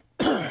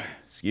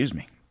 excuse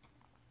me,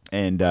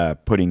 and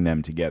putting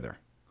them together.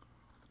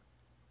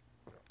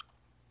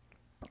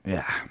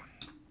 Yeah.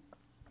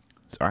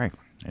 Sorry,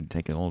 I had to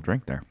take a little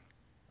drink there.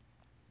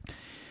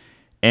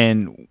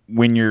 And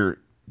when you're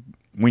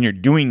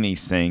doing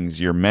these things,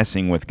 you're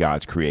messing with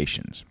God's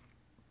creations.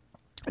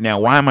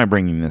 Now, why am I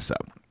bringing this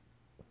up?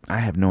 I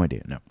have no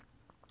idea. No.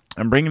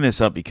 I'm bringing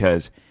this up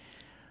because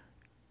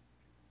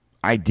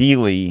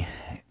ideally,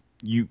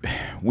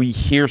 we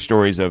hear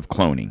stories of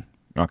cloning.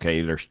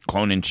 Okay, they're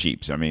cloning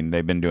sheep. I mean,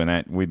 they've been doing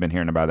that. We've been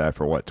hearing about that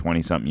for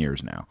 20-something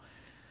years now.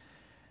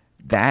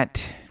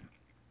 That,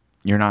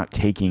 you're not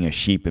taking a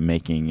sheep and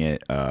making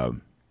it a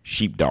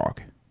sheepdog.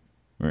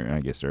 Or I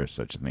guess there is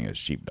such a thing as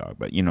sheepdog,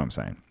 but you know what I'm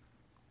saying.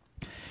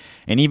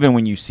 And even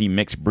when you see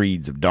mixed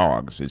breeds of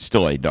dogs, it's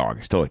still a dog.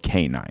 It's still a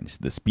canine.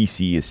 The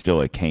species is still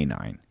a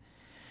canine.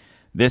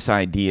 This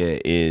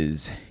idea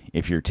is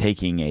if you're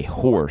taking a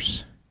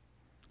horse,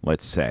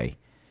 let's say,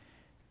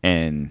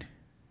 and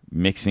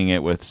mixing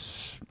it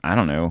with, I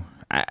don't know,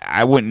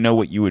 I wouldn't know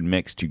what you would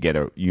mix to get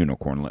a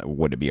unicorn.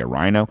 Would it be a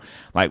rhino?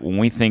 Like when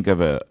we think of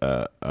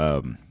a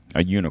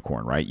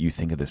unicorn, right? You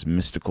think of this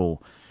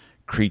mystical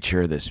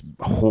creature, this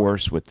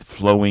horse with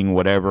flowing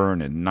whatever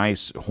and a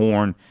nice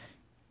horn.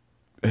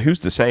 Who's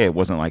to say it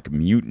wasn't like a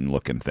mutant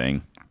looking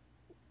thing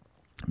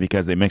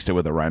because they mixed it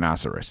with a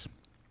rhinoceros,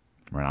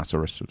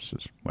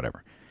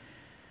 whatever.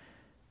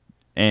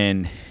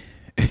 And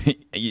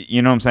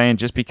you know what I'm saying?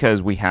 Just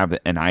because we have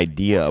an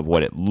idea of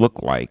what it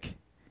looked like,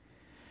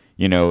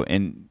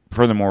 and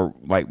furthermore,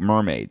 like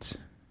mermaids,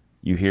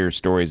 you hear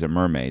stories of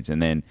mermaids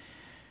and then,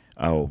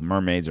 oh,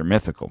 mermaids are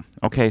mythical.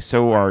 Okay,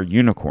 so are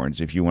unicorns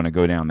if you want to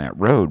go down that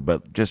road,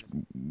 but just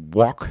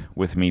walk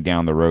with me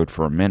down the road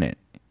for a minute.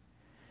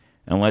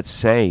 And let's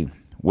say,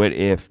 what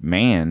if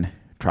man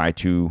tried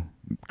to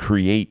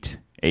create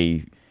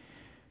a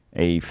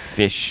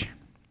fish,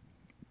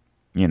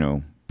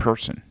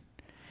 person?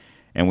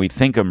 And we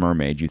think of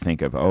mermaid, you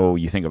think of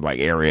like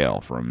Ariel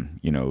from,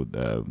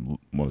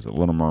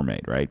 Little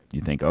Mermaid, right?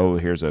 You think, oh,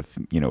 here's a,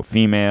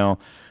 female,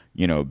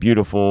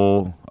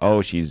 beautiful.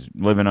 Oh, she's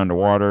living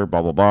underwater,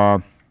 blah, blah, blah.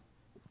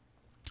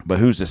 But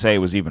who's to say it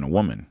was even a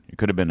woman? It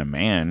could have been a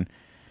man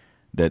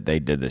that they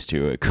did this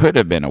to. It could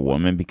have been a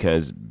woman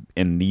because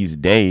in these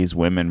days,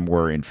 women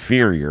were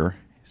inferior.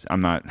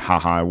 I'm not,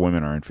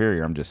 women are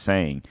inferior. I'm just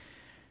saying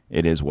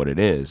it is what it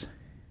is.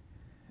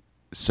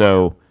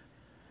 So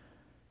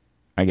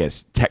I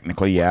guess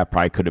technically, yeah,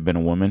 probably could have been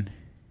a woman.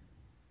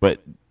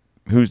 But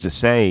who's to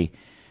say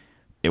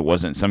it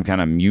wasn't some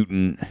kind of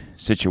mutant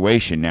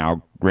situation?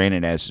 Now,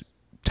 granted, as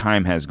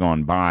time has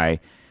gone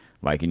by,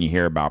 like, and you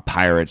hear about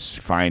pirates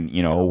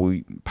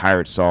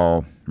pirates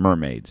saw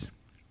mermaids.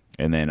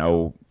 And then,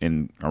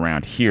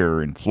 around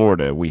here in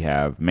Florida, we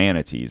have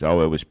manatees.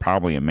 Oh, it was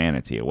probably a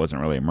manatee. It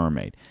wasn't really a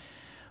mermaid.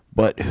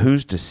 But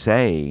who's to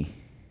say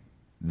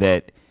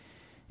that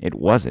it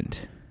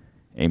wasn't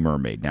a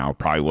mermaid? Now, it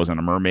probably wasn't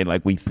a mermaid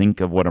like we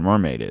think of what a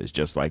mermaid is.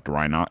 Just like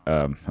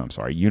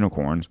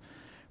unicorns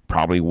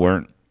probably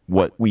weren't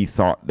what we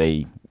thought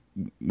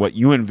what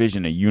you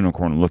envision a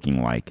unicorn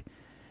looking like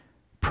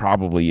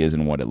probably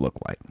isn't what it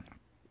looked like.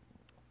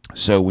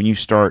 So when you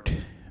start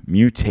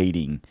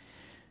mutating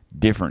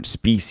different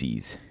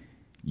species,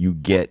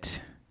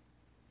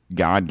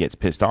 God gets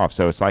pissed off.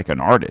 So it's like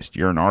an artist.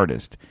 You're an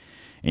artist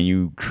and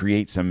you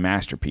create some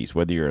masterpiece,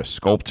 whether you're a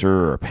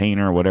sculptor or a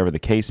painter or whatever the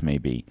case may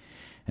be.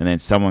 And then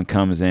someone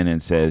comes in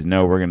and says,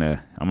 no, I'm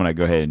going to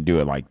go ahead and do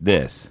it like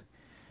this.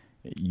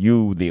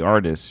 You, the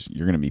artist,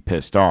 you're going to be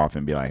pissed off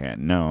and be like,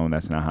 no,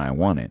 that's not how I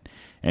want it.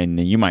 And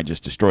you might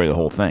just destroy the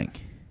whole thing,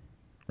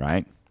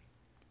 right?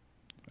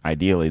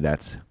 Ideally,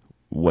 that's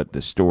what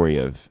the story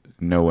of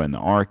Noah and the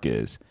ark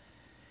is.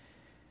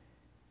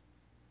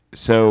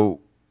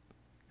 So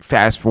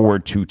fast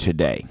forward to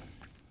today.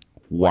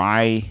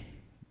 Why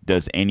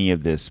does any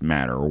of this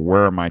matter, or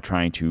where am I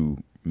trying to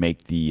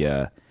make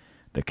the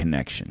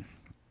connection?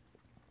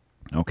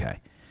 Okay.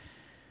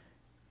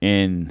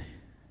 And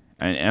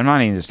I'm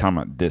not even just talking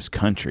about this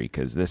country,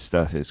 because this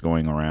stuff is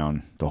going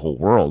around the whole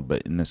world.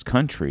 But in this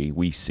country,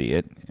 we see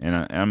it,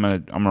 and I'm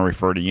gonna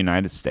refer to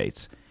United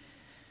States.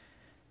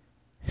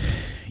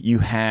 You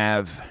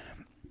have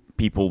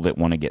people that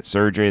want to get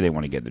surgery. They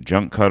want to get the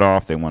junk cut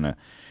off. They want to.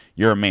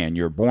 You're a man.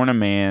 You're born a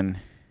man.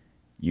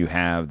 You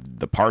have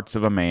the parts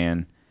of a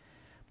man,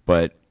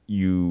 but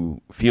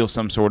you feel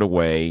some sort of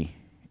way,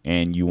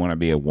 and you want to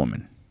be a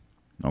woman.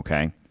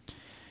 Okay,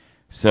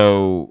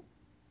 so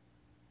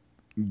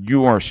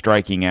you are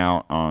striking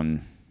out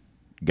on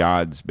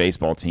God's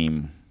baseball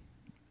team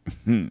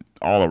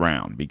all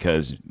around,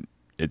 because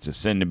it's a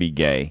sin to be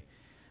gay,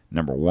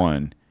 number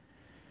one.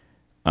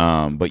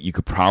 But you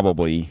could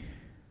probably,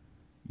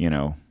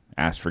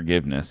 ask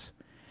forgiveness.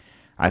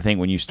 I think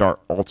when you start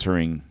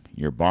altering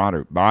your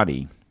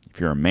body, if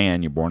you're a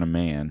man, you're born a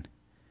man,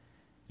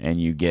 and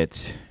you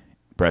get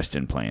breast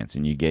implants,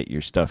 and you get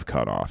your stuff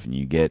cut off, and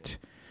you get,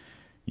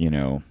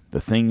 the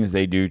things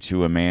they do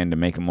to a man to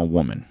make him a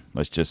woman.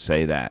 Let's just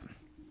say that.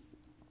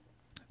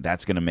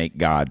 That's going to make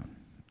God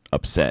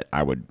upset,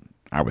 I would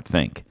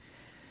think.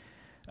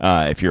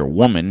 If you're a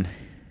woman,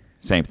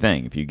 same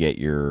thing. If you get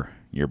your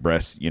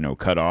breasts,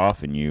 cut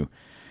off, and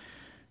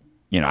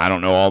I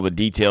don't know all the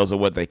details of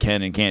what they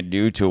can and can't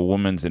do to a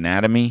woman's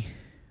anatomy,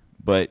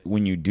 but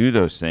when you do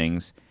those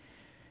things,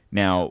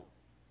 now,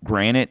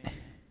 granted,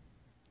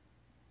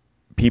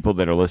 people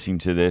that are listening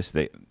to this,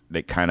 that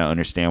kind of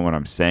understand what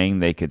I'm saying,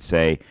 they could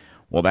say,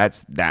 well,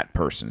 that's that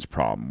person's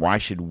problem. Why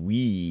should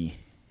we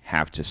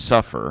have to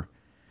suffer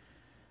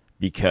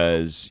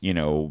because,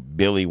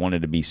 Billy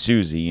wanted to be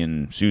Susie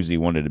and Susie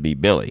wanted to be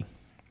Billy?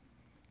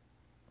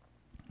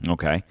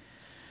 Okay.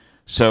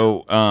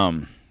 So,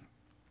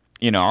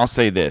 I'll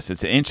say this.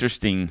 It's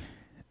interesting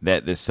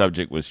that this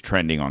subject was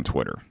trending on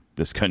Twitter.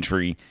 This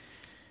country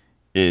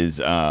is,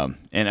 and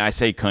I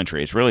say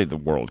country, it's really the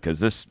world, because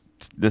this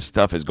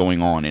stuff is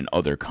going on in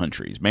other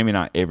countries. Maybe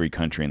not every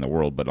country in the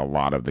world, but a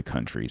lot of the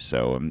countries.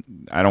 So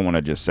I don't want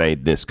to just say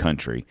this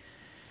country.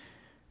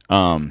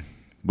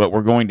 But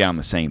we're going down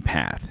the same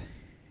path.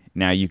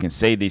 Now, you can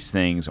say these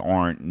things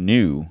aren't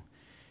new.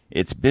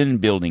 It's been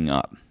building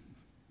up.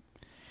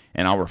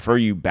 And I'll refer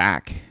you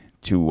back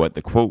to what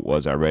the quote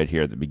was I read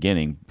here at the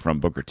beginning from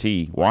Booker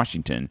T.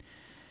 Washington.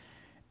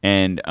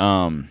 And,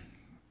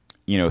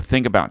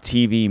 think about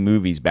TV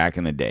movies back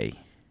in the day.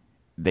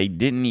 They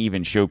didn't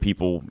even show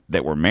people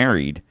that were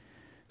married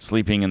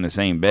sleeping in the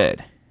same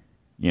bed.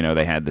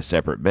 They had the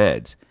separate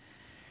beds.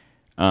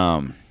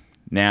 Now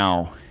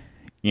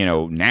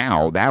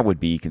that would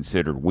be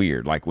considered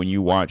weird. Like when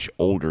you watch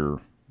older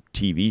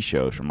TV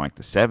shows from like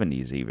the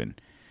 70s even,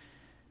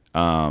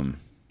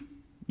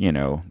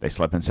 they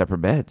slept in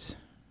separate beds.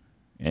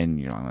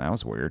 And, that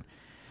was weird.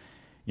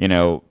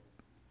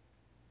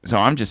 So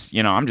I'm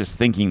just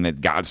thinking that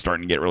God's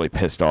starting to get really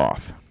pissed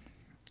off.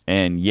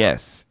 And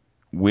yes,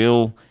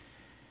 will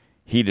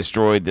he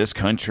destroy this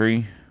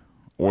country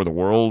or the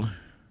world?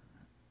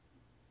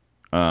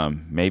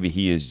 Maybe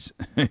he is,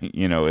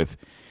 if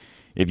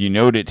you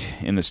noted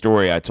in the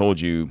story I told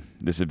you,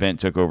 this event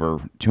took over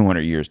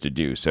 200 years to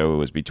do. So it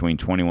was between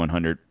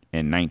 2100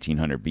 and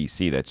 1900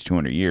 BC. That's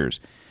 200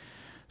 years.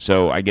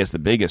 So I guess the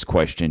biggest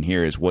question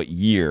here is, what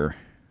year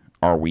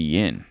are we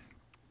in?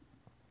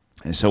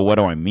 And so what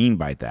do I mean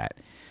by that?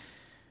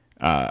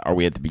 Are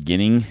we at the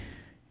beginning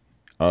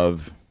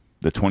of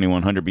the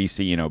 2100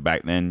 BC?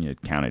 Back then you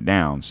counted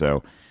down.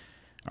 So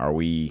are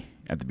we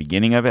at the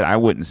beginning of it? I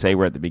wouldn't say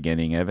we're at the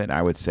beginning of it.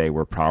 I would say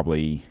we're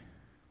probably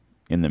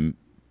in the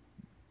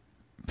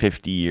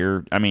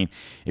 50-year. I mean,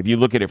 if you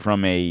look at it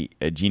from a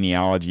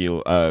genealogy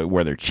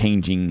where they're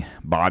changing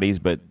bodies,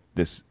 but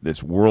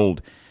this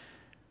world,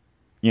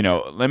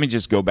 let me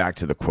just go back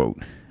to the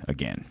quote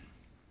again,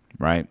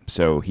 right?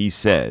 So he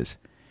says,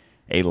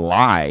 a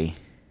lie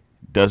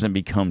doesn't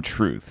become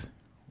truth.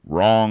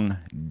 Wrong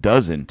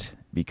doesn't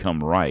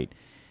become right.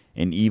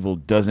 And evil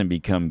doesn't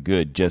become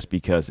good just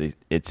because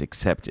it's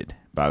accepted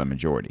by the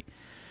majority.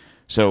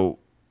 So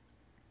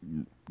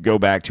go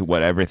back to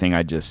everything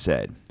I just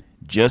said.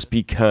 Just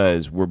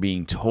because we're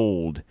being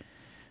told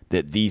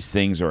that these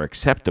things are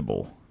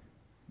acceptable,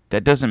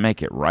 that doesn't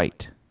make it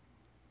right.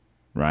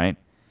 Right?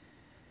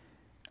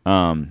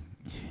 I'm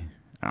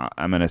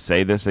going to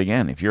say this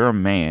again. If you're a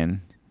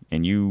man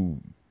and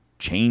you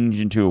change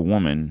into a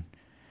woman,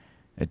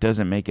 it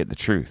doesn't make it the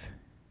truth.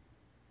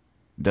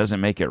 It doesn't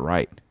make it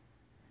right.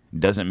 It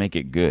doesn't make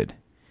it good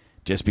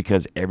just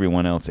because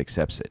everyone else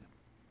accepts it.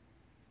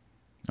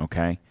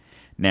 Okay?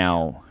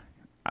 Now,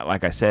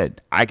 like I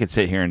said, I could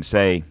sit here and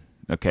say,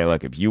 okay,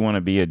 look, if you want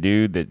to be a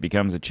dude that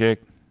becomes a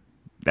chick,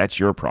 that's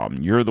your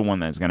problem. You're the one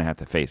that's going to have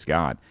to face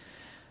God.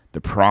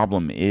 The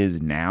problem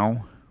is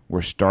now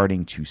we're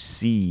starting to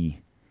see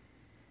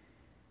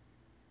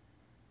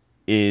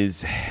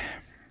is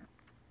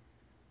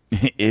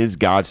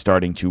God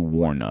starting to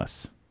warn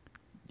us?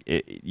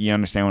 You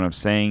understand what I'm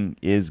saying?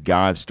 Is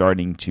God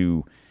starting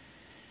to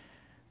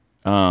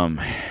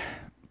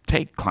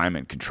take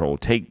climate control,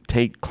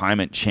 take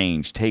climate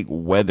change, take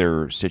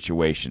weather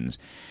situations.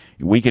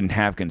 We can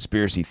have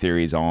conspiracy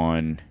theories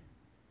on,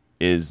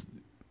 is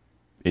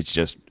it's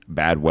just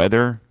bad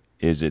weather?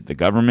 Is it the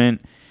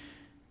government?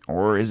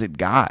 Or is it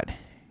God?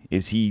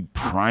 Is he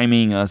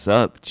priming us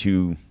up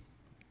to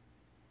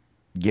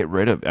get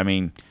rid of, I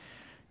mean,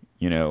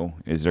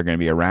 is there going to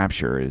be a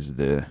rapture? Is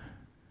the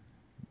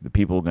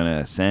people going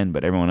to ascend,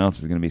 but everyone else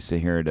is going to be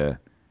sitting here to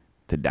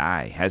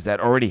die? Has that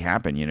already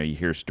happened? You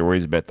hear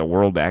stories about the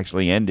world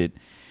actually ended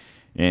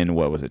in,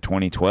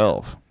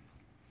 2012.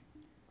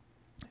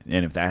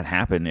 And if that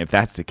happened, if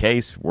that's the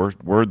case,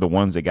 we're the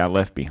ones that got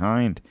left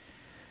behind.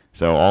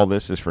 So all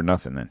this is for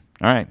nothing then.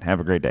 All right, have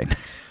a great day.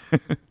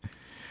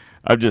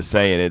 I'm just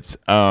saying,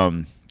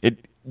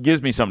 it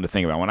gives me something to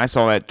think about. When I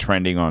saw that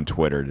trending on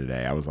Twitter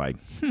today, I was like,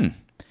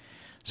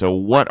 So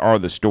what are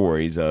the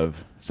stories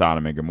of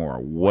Sodom and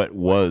Gomorrah? What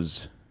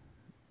was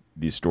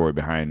the story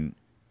behind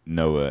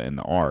Noah and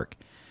the ark?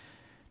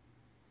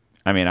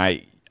 I mean,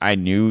 I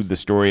knew the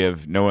story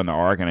of Noah and the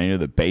ark, and I knew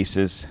the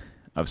basis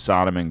of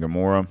Sodom and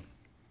Gomorrah.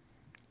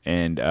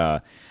 And,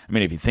 I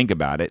mean, if you think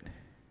about it,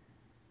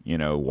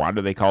 why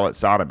do they call it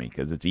sodomy?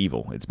 Because it's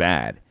evil. It's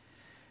bad.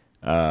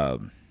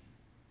 I'm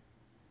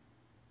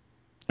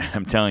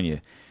telling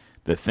you,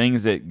 the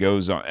things that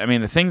goes on, I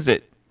mean, the things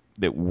that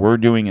we're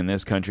doing in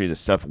this country, the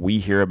stuff we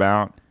hear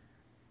about.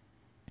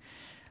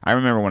 I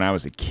remember when I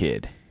was a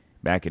kid,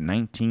 back in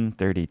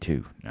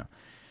 1932,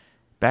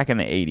 back in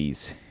the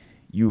 80s,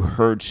 you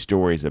heard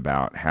stories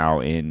about how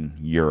in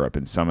Europe,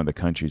 in some of the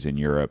countries in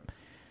Europe,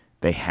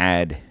 they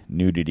had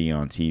nudity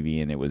on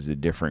TV and it was a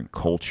different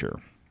culture.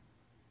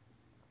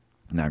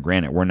 Now,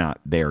 granted, we're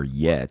not there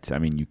yet. I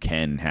mean, you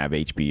can have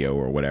HBO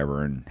or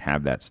whatever and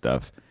have that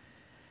stuff.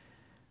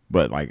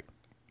 But,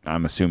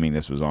 I'm assuming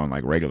this was on,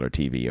 regular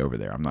TV over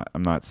there.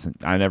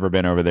 I've never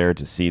been over there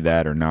to see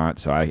that or not,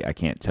 so I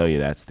can't tell you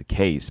that's the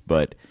case.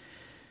 But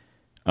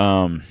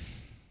when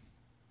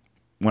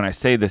I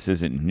say this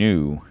isn't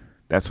new,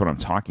 that's what I'm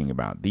talking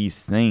about.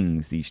 These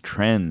things, these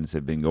trends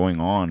have been going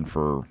on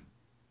for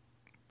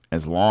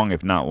as long,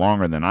 if not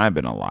longer, than I've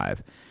been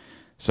alive.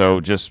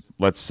 So just,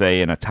 let's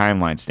say, in a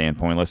timeline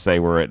standpoint, let's say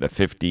we're at a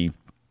 50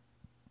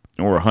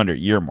 or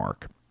 100-year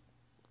mark.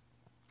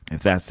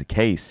 If that's the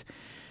case,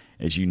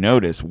 as you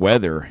notice,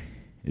 weather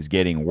is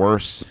getting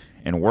worse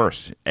and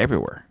worse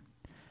everywhere.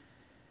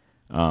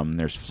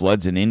 There's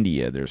floods in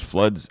India. There's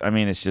floods. I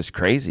mean, it's just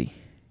crazy.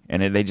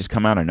 And they just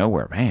come out of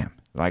nowhere. Man,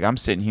 I'm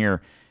sitting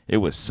here. It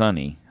was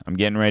sunny. I'm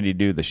getting ready to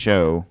do the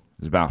show.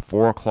 It was about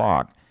 4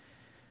 o'clock,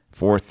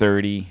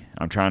 4:30.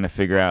 I'm trying to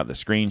figure out the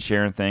screen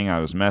sharing thing. I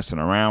was messing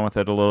around with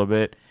it a little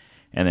bit.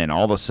 And then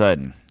all of a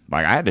sudden,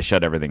 I had to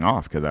shut everything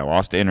off because I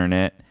lost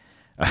internet.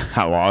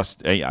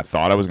 I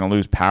thought I was going to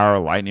lose power.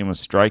 Lightning was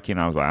striking.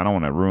 I was like, I don't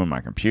want to ruin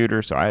my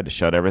computer. So I had to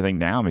shut everything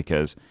down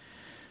because,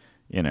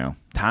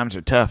 times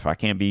are tough. I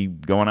can't be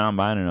going out and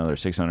buying another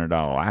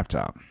 $600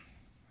 laptop.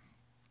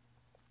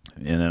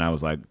 And then I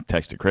was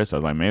texted Chris. I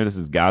was like, maybe this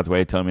is God's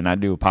way of telling me not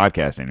to do a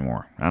podcast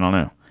anymore. I don't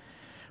know.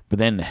 But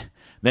then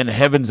the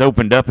heavens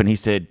opened up and he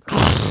said,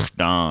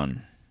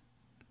 Don,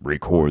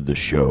 record the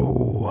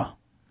show.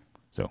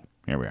 So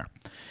here we are.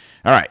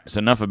 All right. So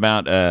enough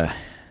about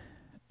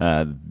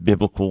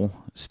biblical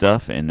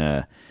stuff,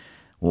 and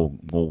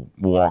we'll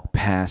walk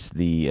past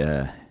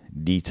the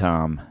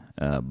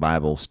DTOM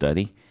Bible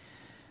study.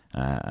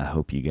 I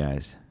hope you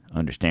guys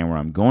understand where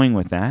I'm going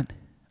with that.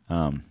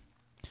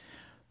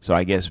 So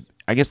I guess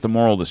the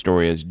moral of the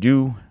story is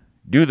do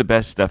the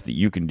best stuff that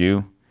you can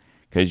do,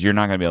 because you're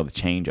not going to be able to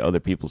change other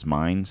people's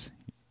minds.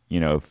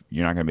 If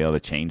you're not going to be able to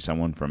change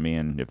someone from me,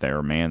 and if they're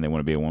a man, they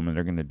want to be a woman,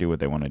 they're going to do what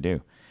they want to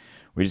do.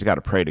 We just got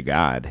to pray to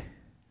God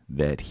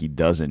that he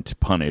doesn't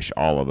punish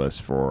all of us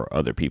for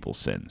other people's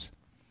sins.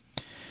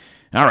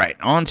 All right,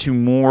 on to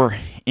more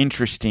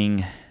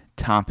interesting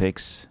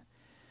topics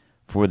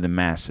for the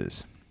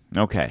masses.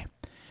 Okay,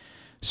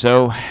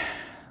 so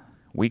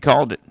we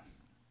called it.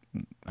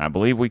 I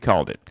believe we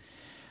called it.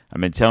 I've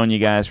been telling you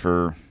guys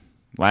for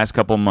last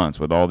couple of months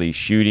with all these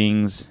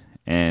shootings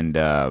and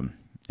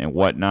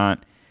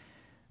whatnot.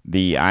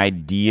 The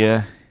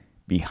idea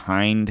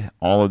behind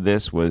all of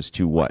this was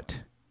to what?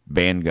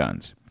 Ban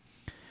guns.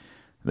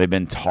 They've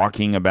been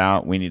talking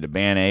about we need to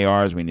ban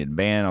ARs, we need to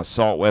ban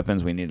assault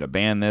weapons, we need to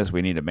ban this,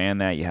 we need to ban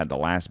that. You had the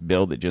last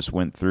bill that just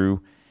went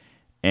through,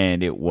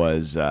 and it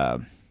was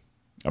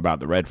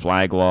about the red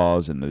flag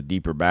laws and the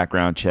deeper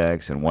background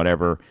checks and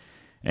whatever.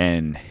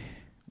 And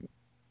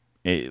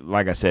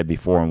like I said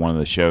before in one of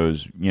the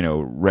shows,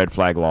 red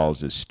flag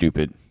laws is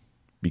stupid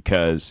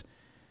because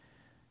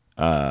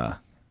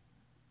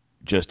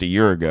just a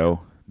year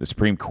ago, the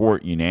Supreme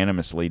Court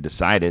unanimously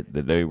decided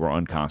that they were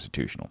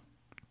unconstitutional.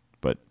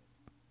 But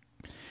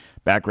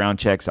background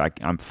checks,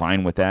 I'm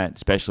fine with that,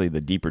 especially the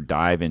deeper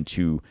dive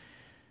into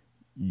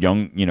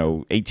young,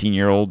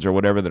 18-year-olds or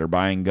whatever that are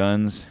buying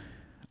guns.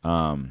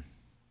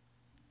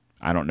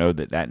 I don't know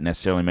that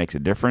necessarily makes a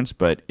difference,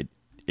 but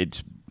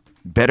it's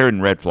better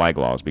than red flag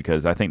laws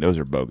because I think those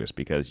are bogus,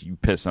 because you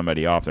piss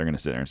somebody off, they're going to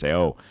sit there and say,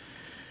 oh,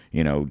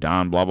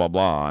 Don blah, blah,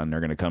 blah, and they're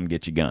going to come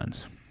get your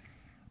guns.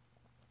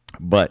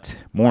 But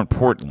more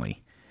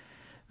importantly,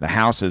 the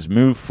House has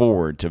moved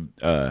forward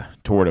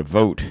toward a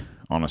vote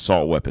on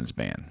assault weapons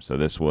ban. So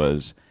this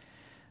was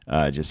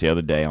just the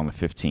other day on the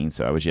 15th,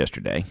 so that was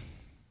yesterday,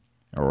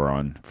 or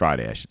on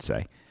Friday, I should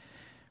say,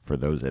 for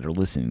those that are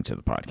listening to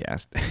the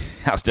podcast.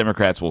 House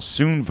Democrats will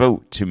soon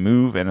vote to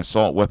move an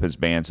assault weapons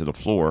ban to the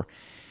floor,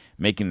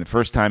 making the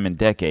first time in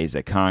decades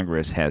that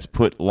Congress has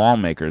put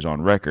lawmakers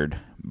on record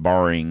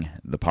barring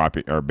the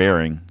popular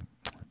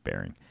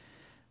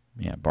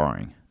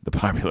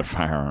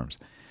firearms.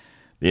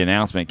 The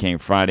announcement came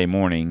Friday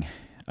morning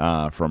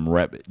from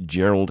Rep.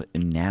 Gerald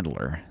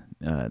Nadler.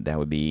 That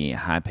would be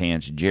High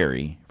Pants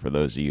Jerry, for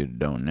those of you who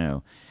don't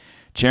know,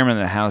 chairman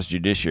of the House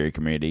Judiciary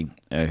Committee,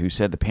 who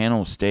said the panel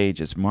will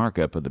stage its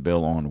markup of the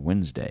bill on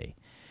Wednesday.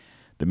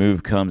 The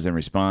move comes in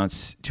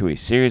response to a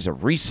series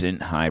of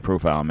recent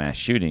high-profile mass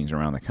shootings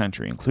around the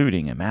country,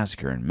 including a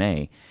massacre in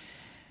May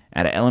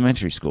at an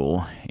elementary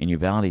school in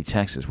Uvalde,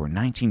 Texas, where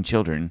 19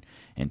 children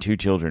and two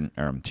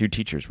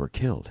teachers were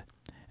killed,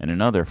 and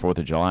another 4th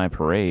of July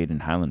parade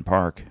in Highland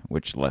Park,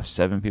 which left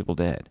 7 people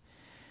dead.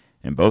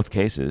 In both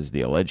cases,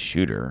 the alleged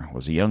shooter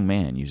was a young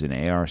man using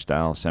an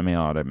AR-style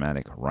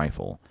semi-automatic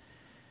rifle,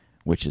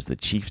 which is the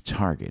chief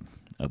target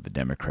of the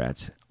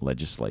Democrats'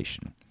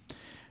 legislation.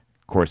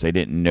 Of course, they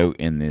didn't note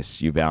in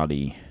this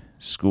Uvalde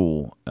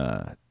school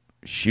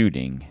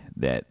shooting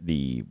that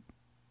the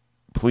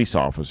police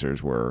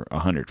officers were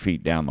 100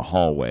 feet down the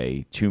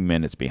hallway, 2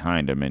 minutes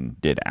behind them, and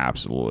did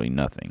absolutely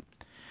nothing.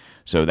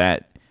 So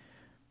that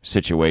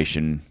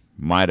situation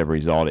might have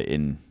resulted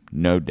in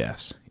no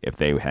deaths if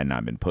they had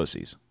not been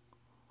pussies.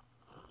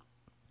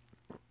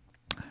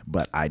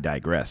 But I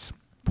digress.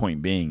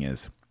 Point being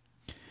is,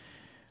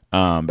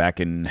 back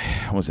in,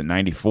 was it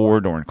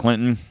 94 during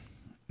Clinton,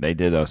 they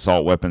did an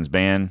assault weapons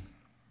ban.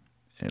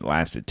 It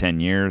lasted 10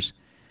 years.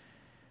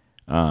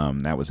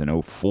 That was in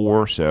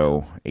 2004,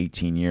 so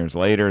 18 years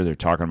later, they're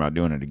talking about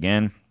doing it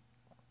again.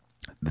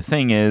 The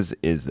thing is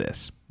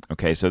this.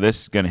 Okay, so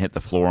this is going to hit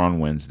the floor on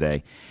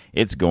Wednesday.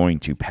 It's going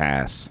to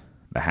pass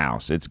the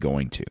House. It's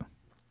going to.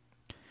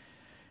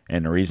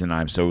 And the reason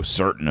I'm so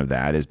certain of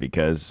that is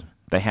because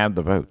they have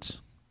the votes.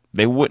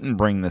 They wouldn't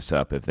bring this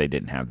up if they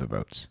didn't have the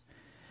votes.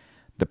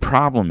 The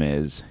problem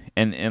is,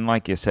 and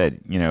like you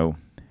said,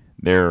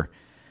 they're,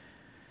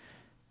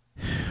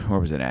 where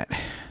was it at?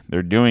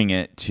 They're doing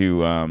it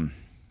to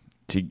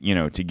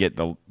get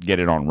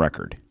it on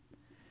record.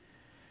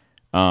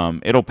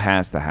 It'll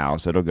pass the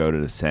House. It'll go to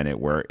the Senate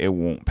where it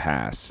won't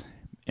pass.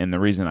 And the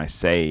reason I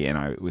say, and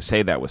I would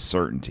say that with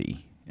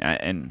certainty,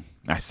 and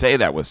I say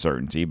that with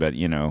certainty, but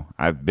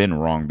I've been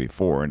wrong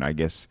before, and I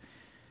guess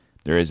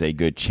there is a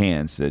good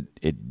chance that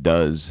it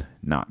does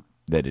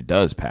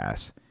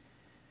pass.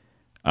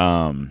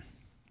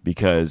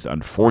 Because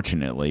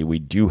unfortunately, we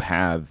do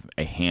have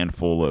a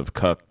handful of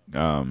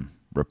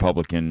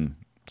Republican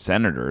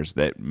senators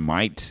that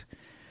might,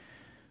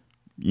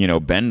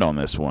 bend on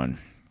this one.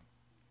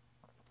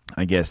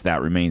 I guess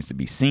that remains to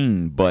be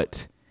seen,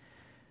 but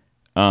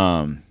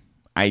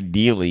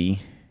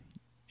ideally,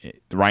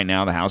 right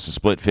now the House is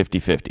split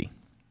 50-50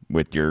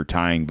 with your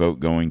tying vote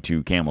going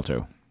to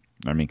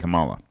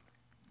Kamala.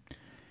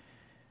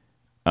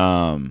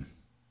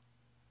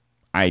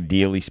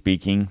 Ideally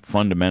speaking,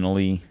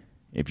 fundamentally,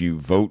 if you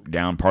vote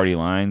down party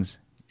lines,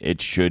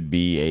 it should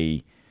be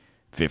a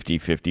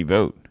 50-50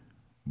 vote.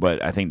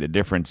 But I think the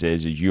difference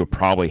is you'll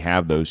probably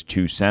have those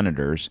 2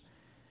 senators,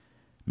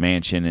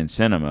 Manchin and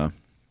Sinema,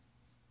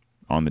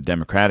 on the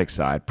Democratic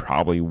side,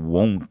 probably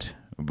won't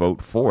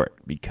vote for it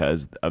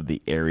because of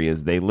the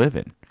areas they live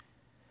in.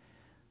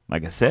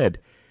 Like I said,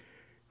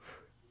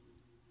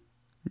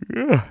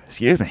 you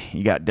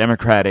got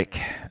Democratic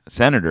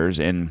senators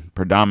in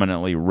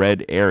predominantly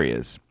red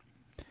areas.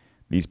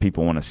 These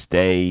people want to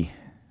stay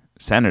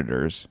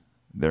senators.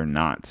 They're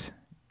not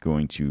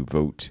going to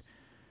vote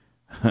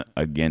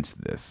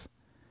against this.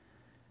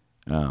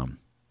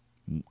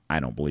 I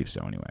don't believe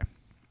so anyway.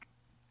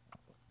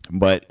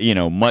 But,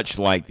 much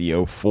like the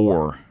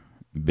 94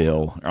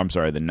 bill,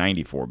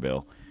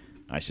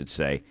 I should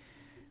say,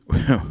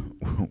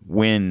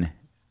 when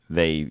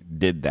they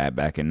did that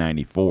back in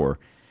 94,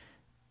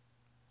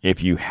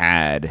 if you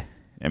had,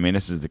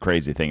 this is the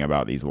crazy thing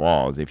about these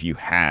laws, if you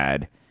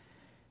had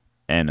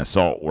an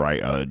assault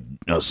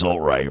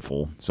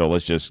rifle, so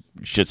let's just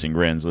shits and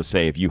grins, let's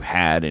say if you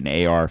had an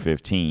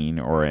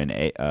AR-15 or an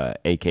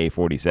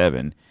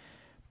AK-47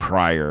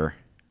 prior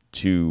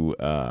to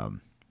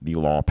the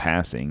law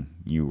passing,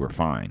 you were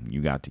fine.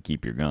 You got to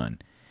keep your gun.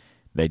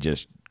 They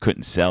just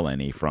couldn't sell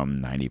any from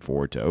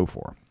 94 to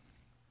 2004.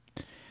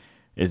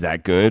 Is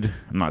that good?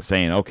 I'm not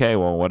saying, okay,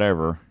 well,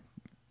 whatever.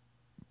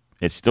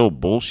 It's still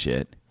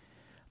bullshit,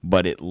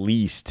 but at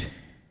least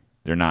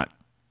they're not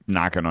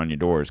knocking on your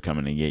doors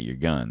coming to get your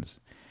guns.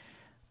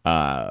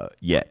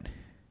 Yet.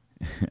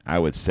 I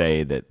would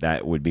say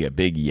that would be a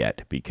big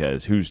yet,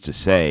 because who's to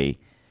say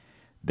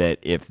that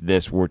if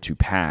this were to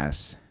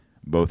pass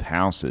both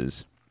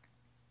houses,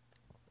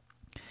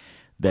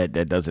 that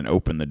doesn't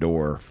open the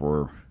door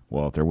for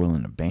well, if they're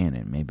willing to ban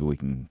it, maybe we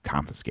can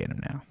confiscate them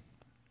now.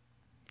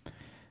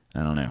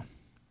 I don't know.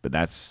 But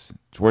that's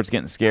where it's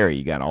getting scary.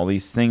 You got all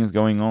these things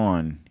going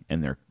on,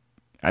 and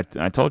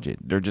I told you,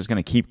 they're just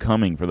going to keep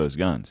coming for those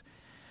guns.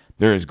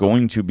 There is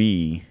going to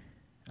be,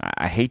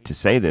 I hate to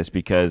say this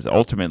because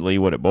ultimately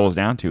what it boils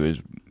down to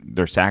is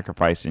they're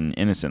sacrificing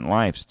innocent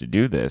lives to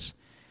do this,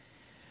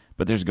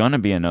 but there's going to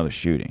be another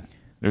shooting.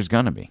 There's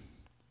going to be.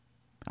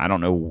 I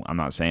don't know. I'm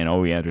not saying,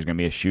 oh, yeah, there's going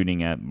to be a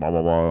shooting at blah,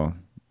 blah, blah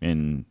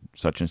in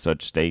such and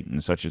such state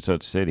and such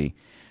city.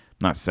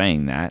 I'm not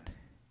saying that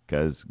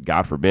because,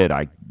 God forbid,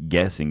 I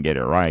guess and get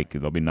it right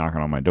because they'll be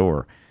knocking on my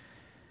door.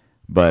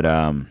 But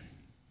I'm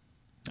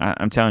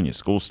telling you,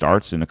 school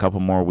starts in a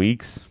couple more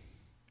weeks.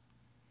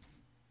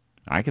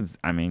 I can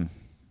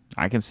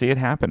see it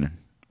happening.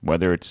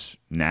 Whether it's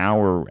now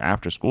or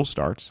after school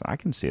starts, I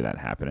can see that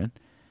happening.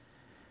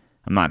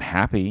 I'm not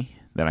happy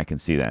that I can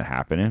see that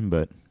happening,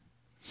 but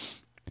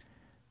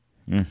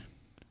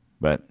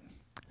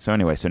so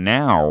anyway, so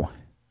now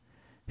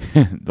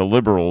the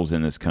liberals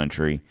in this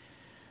country,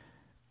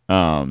 say,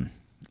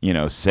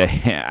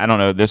 I don't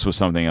know, this was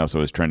something else that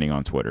was trending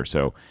on Twitter.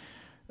 So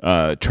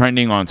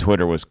trending on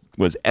Twitter was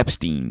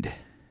Epsteined.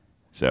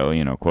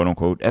 So, quote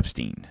unquote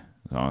Epstein.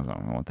 So I was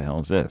like, what the hell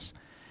is this?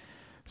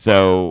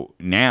 So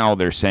now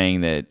they're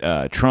saying that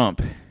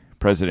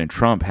President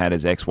Trump had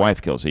his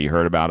ex-wife killed. So you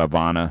heard about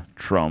Ivana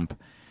Trump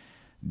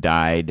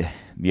died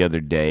the other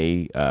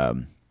day,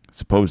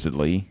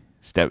 supposedly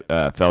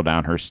fell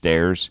down her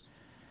stairs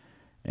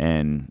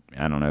and,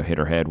 I don't know, hit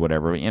her head,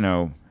 whatever.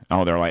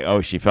 They're like,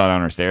 oh, she fell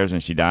down her stairs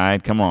and she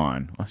died? Come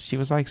on. Well, she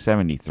was like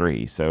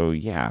 73, so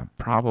yeah,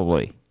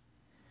 probably.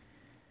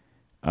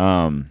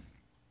 But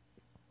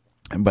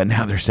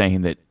now they're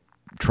saying that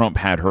Trump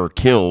had her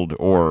killed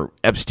or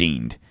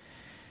Epsteined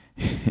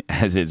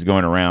as it's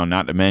going around,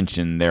 not to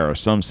mention there are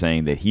some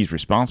saying that he's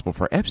responsible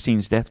for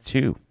Epstein's death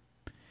too.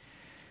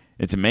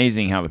 It's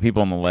amazing how the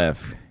people on the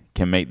left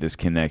can make this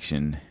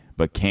connection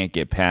but can't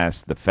get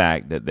past the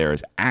fact that there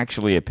is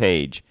actually a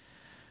page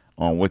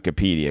on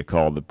Wikipedia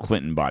called the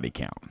Clinton Body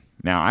Count.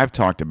 Now, I've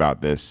talked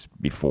about this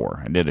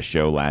before. I did a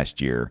show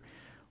last year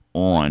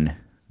on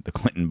the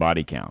Clinton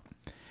Body Count.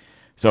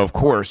 So, of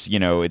course,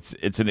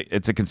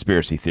 it's a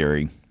conspiracy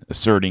theory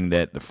asserting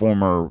that the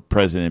former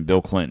President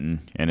Bill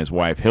Clinton and his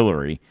wife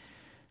Hillary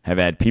have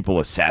had people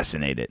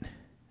assassinated,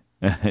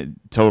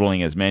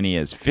 totaling as many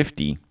as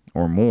 50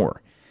 or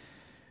more.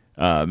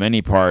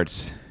 Many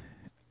parts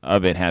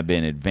of it have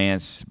been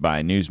advanced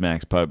by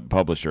Newsmax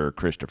publisher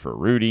Christopher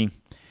Rudy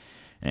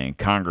and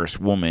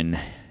Congresswoman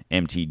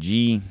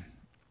MTG.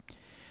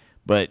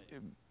 But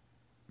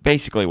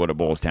basically what it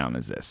boils down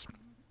is this.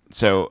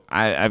 So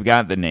I've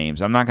got the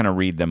names. I'm not going to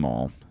read them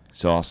all.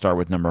 So I'll start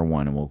with number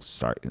 1 and we'll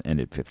end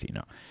at 50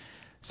 now.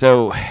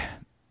 So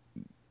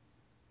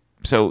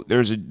there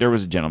was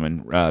a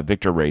gentleman,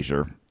 Victor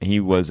Razor. He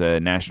was a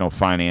national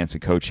finance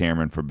and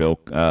co-chairman for Bill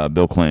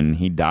Clinton.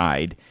 He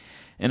died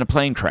in a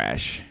plane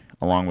crash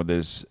along with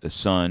his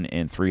son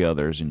and 3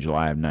 others in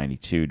July of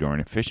 92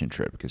 during a fishing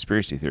trip.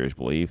 Conspiracy theorists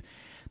believe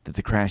that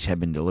the crash had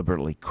been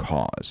deliberately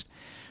caused.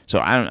 So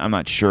I'm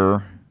not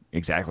sure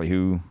exactly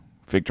who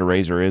Victor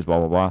Razor is, blah,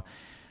 blah, blah.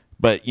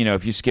 But,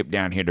 if you skip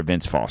down here to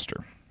Vince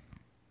Foster.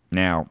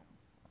 Now,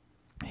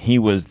 he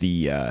was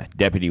the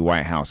deputy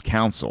White House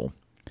counsel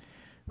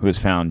who was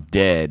found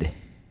dead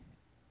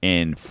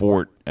in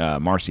Fort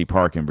Marcy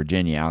Park in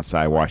Virginia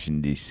outside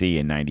Washington, D.C.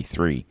 in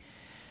 93.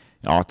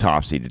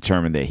 Autopsy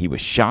determined that he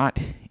was shot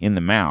in the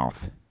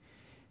mouth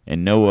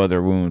and no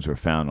other wounds were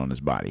found on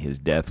his body. His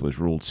death was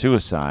ruled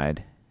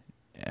suicide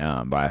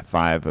by a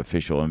 5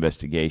 official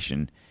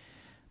investigation,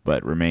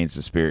 but remains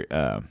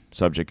the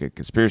subject of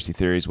conspiracy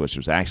theories, which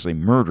was actually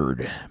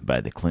murdered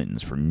by the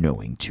Clintons for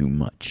knowing too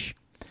much.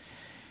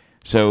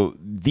 So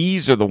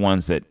these are the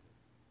ones that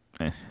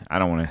I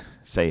don't want to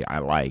say I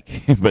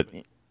like, but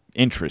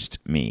interest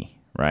me,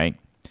 right?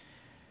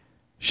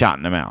 Shot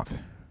in the mouth,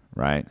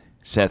 right?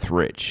 Seth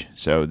Rich.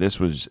 So this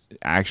was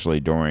actually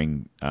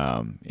during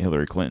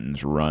Hillary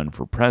Clinton's run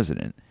for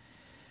president.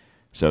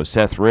 So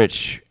Seth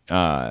Rich,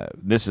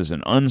 this is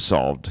an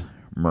unsolved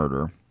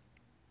murder.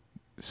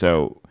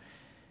 So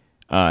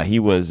he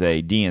was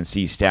a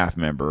DNC staff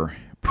member,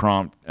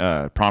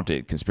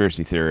 prompted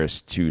conspiracy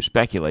theorists to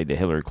speculate that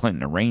Hillary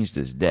Clinton arranged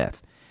his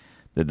death.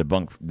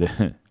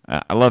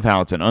 I love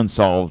how it's an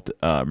unsolved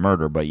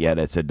murder, but yet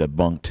it's a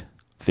debunked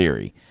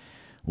theory.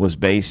 Was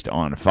based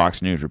on a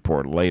Fox News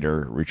report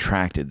later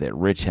retracted that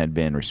Rich had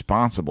been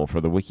responsible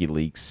for the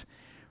WikiLeaks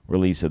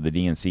release of the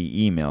DNC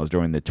emails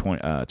during the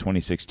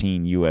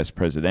 2016 U.S.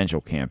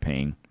 presidential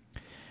campaign.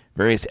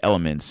 Various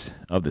elements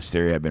of this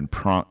theory have been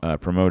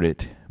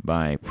promoted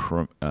by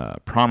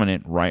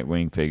prominent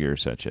right-wing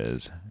figures such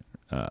as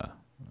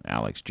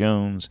Alex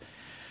Jones,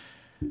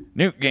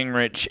 Newt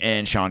Gingrich,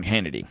 and Sean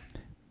Hannity.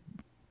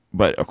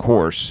 But, of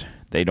course,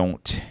 they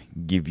don't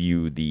give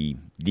you the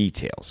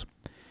details.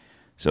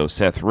 So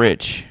Seth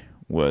Rich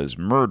was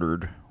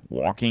murdered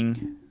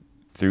walking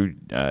through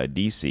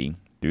D.C.,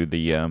 through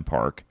the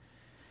park,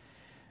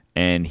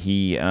 and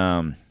he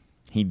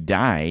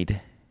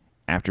died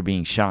after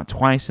being shot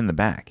twice in the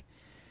back.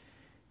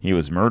 He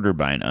was murdered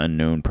by an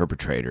unknown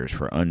perpetrators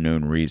for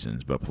unknown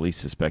reasons, but police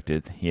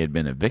suspected he had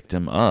been a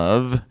victim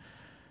of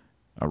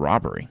a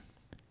robbery.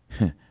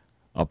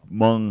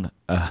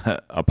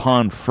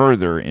 Upon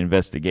further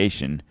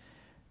investigation,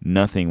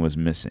 nothing was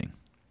missing.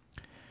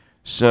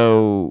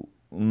 So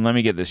let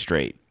me get this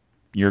straight.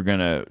 You're going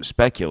to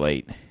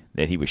speculate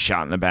that he was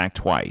shot in the back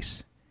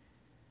twice,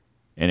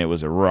 and it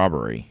was a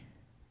robbery,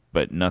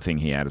 but nothing.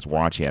 He had his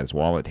watch, he had his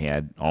wallet, he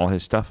had all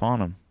his stuff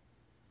on him.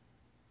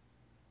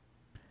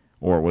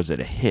 Or was it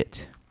a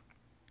hit?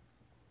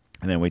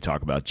 And then we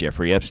talk about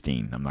Jeffrey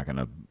Epstein. I'm not going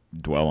to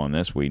dwell on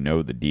this. We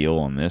know the deal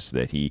on this,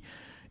 that he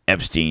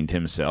Epsteined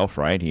himself,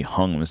 right? He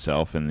hung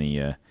himself in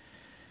the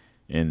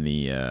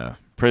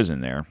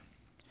prison there.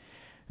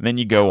 And then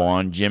you go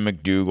on, Jim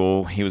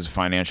McDougal. He was a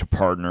financial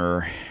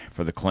partner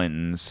for the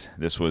Clintons.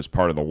 This was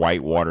part of the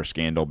Whitewater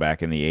scandal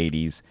back in the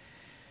 80s.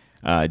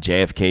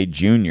 JFK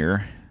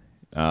Jr.,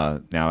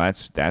 now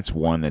that's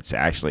one that's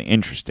actually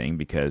interesting,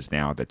 because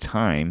now at the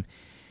time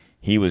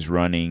he was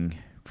running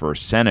for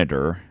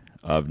senator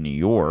of New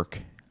York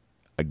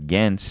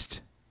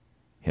against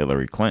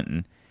Hillary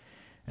Clinton,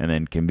 and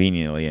then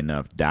conveniently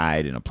enough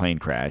died in a plane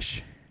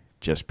crash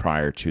just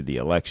prior to the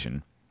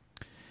election.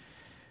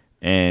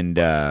 And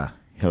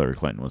Hillary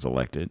Clinton was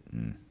elected,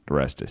 and the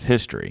rest is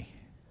history.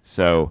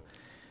 So,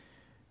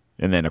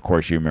 and then of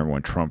course you remember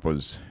when Trump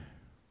was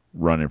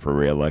running for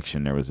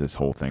re-election, there was this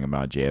whole thing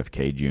about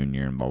JFK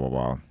Jr. and blah blah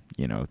blah.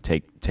 You know,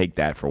 take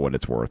that for what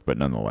it's worth, but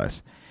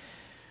nonetheless.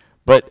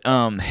 But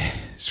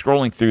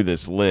scrolling through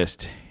this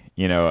list,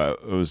 you know,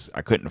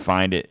 I couldn't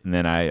find it, and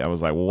then I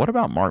was like, well, what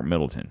about Mark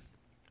Middleton?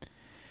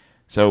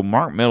 So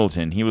Mark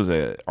Middleton, he was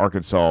a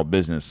Arkansas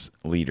business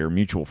leader,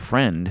 mutual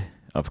friend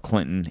of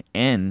Clinton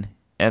and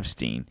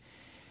Epstein.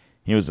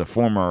 He was a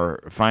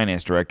former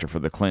finance director for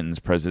the Clintons'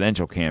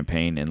 presidential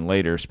campaign and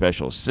later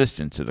special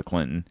assistant to the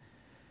Clinton.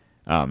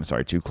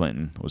 To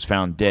Clinton, was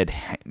found dead.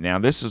 Now,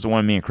 this is the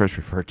one me and Chris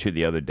referred to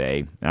the other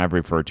day. I've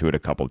referred to it a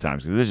couple of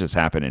times because this just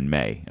happened in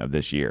May of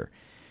this year.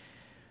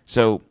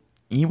 So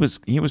he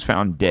was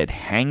found dead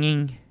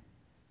hanging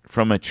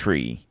from a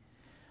tree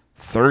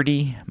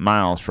 30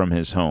 miles from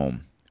his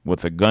home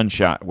with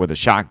a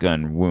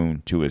shotgun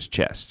wound to his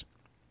chest.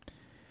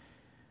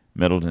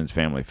 Middleton's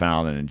family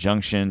filed an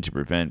injunction to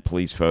prevent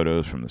police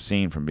photos from the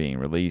scene from being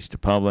released to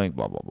public,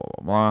 blah, blah, blah,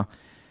 blah, blah.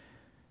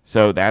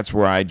 So that's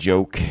where I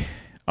joke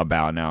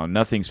about. Now,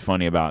 nothing's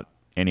funny about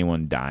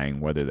anyone dying,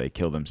 whether they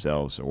kill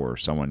themselves or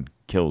someone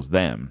kills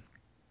them.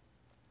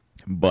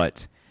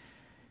 But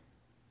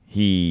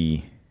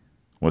he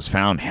was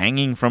found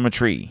hanging from a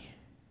tree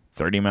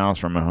 30 miles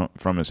from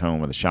his home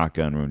with a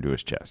shotgun wound to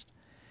his chest.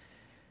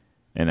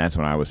 And that's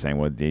when I was saying,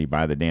 well, did he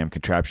buy the damn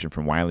contraption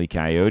from Wile E.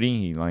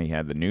 Coyote? He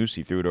had the noose,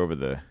 he threw it over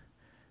the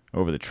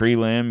tree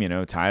limb, you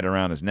know, tied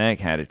around his neck,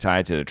 had it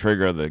tied to the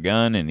trigger of the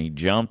gun, and he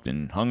jumped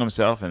and hung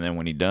himself, and then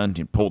when he done,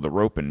 he pulled the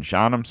rope and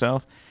shot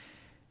himself.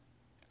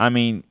 I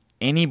mean,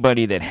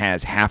 anybody that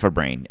has half a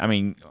brain, I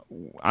mean,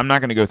 I'm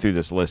not going to go through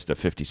this list of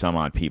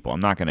 50-some-odd people. I'm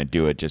not going to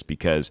do it just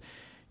because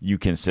you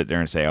can sit there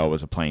and say, oh, it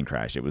was a plane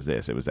crash, it was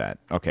this, it was that.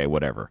 Okay,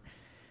 whatever.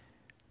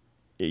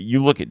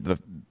 You look at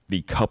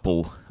the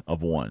couple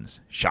of ones,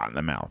 shot in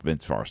the mouth,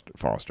 Vince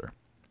Foster.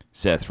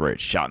 Seth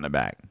Rich, shot in the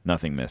back,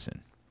 nothing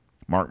missing.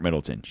 Mark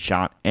Middleton,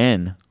 shot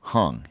and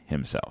hung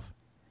himself.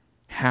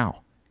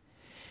 How?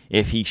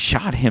 If he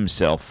shot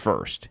himself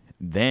first,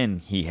 then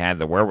he had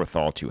the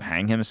wherewithal to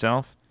hang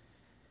himself,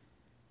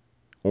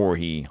 or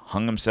he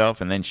hung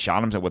himself and then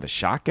shot himself with a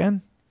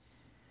shotgun?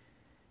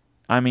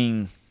 I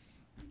mean,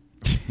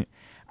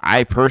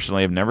 I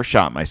personally have never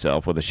shot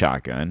myself with a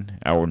shotgun,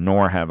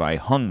 nor have I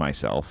hung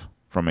myself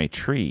from a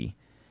tree.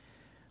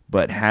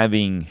 But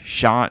having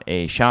shot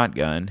a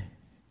shotgun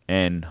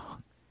and,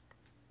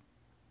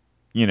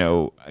 you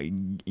know,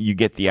 you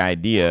get the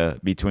idea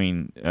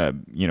between,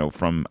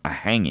 from a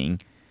hanging,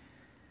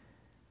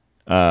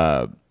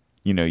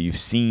 you've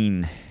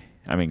seen,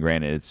 I mean,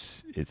 granted,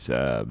 it's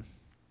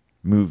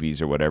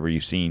movies or whatever.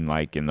 You've seen,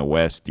 like, in the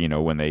West, you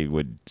know, when they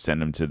would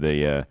send them to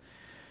the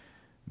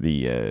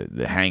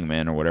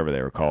hangman or whatever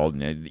they were called,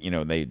 and, you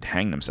know, they'd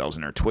hang themselves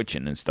and they're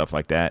twitching and stuff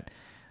like that.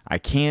 I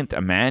can't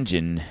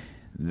imagine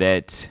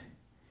that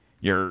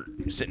you're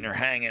sitting there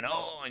hanging,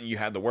 and you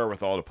have the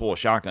wherewithal to pull a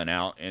shotgun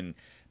out and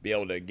be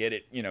able to get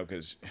it, you know,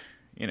 because,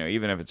 you know,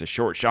 even if it's a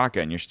short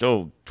shotgun, you're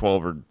still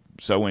 12 or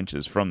so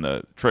inches from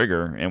the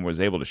trigger and was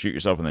able to shoot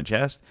yourself in the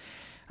chest.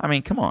 I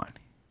mean, come on.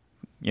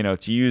 You know,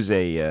 to use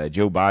a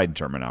Joe Biden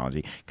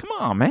terminology, come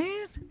on,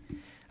 man.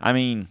 I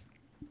mean,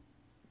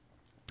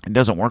 it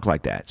doesn't work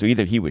like that. So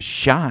either he was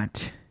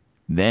shot,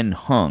 then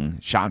hung,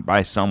 shot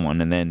by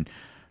someone, and then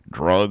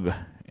drug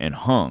and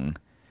hung.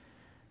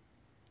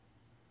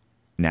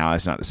 Now,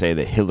 that's not to say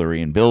that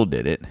Hillary and Bill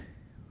did it,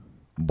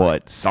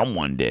 but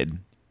someone did.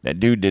 That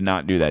dude did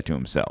not do that to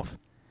himself.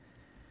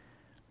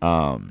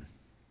 But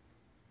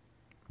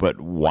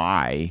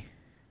why?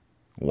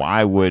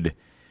 Why would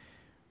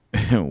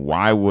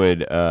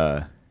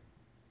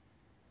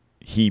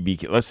he be?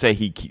 Let's say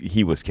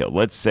he was killed.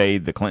 Let's say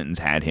the Clintons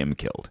had him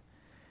killed.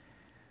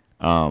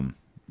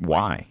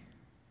 Why?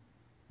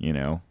 You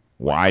know,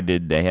 why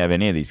did they have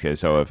any of these guys?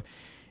 So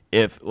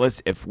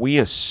if we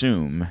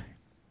assume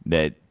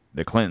that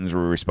the Clintons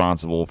were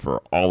responsible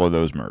for all of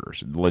those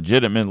murders,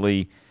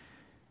 legitimately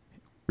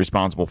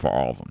responsible for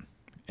all of them,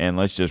 and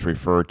let's just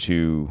refer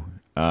to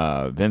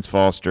Vince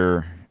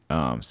Foster,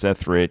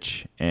 Seth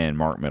Rich, and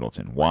Mark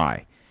Middleton.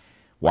 Why?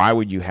 Why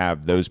would you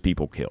have those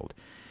people killed?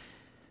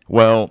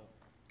 Well,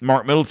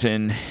 Mark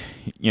Middleton,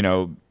 you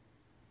know,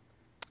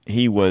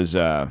 he was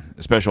a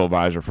special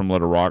advisor from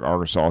Little Rock,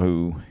 Arkansas,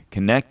 who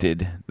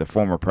connected the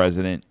former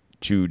president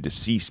to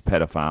deceased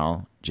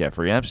pedophile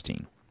Jeffrey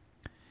Epstein.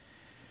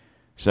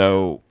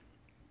 So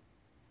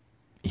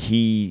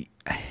I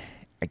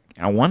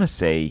want to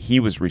say he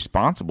was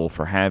responsible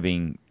for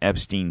having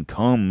Epstein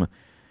come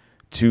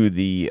to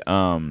the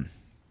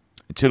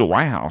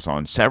White House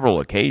on several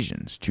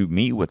occasions to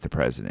meet with the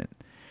president.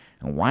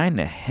 And why in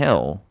the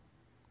hell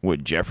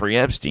would Jeffrey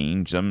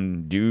Epstein,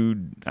 some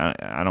dude,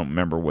 I don't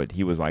remember what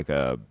he was, like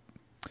I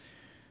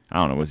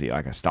don't know, was he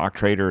like a stock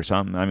trader or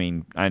something? I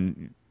mean, I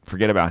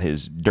forget about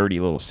his dirty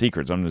little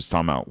secrets. I'm just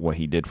talking about what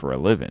he did for a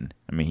living.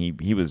 I mean,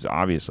 he was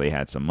obviously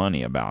had some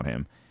money about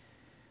him.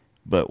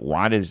 But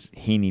why does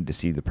he need to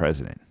see the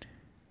president,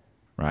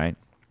 right?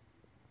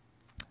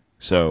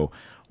 So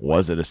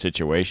was it a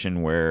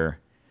situation where,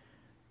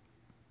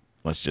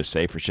 let's just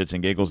say for shits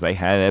and giggles, they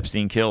had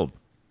Epstein killed?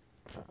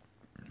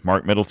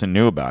 Mark Middleton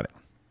knew about it.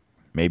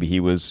 Maybe he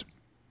was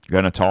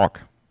going to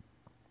talk.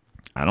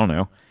 I don't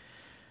know.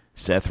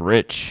 Seth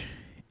Rich,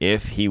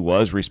 if he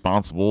was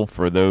responsible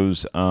for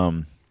those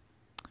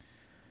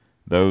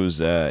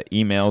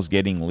emails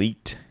getting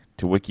leaked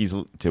to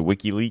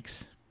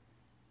WikiLeaks,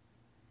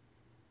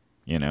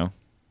 you know,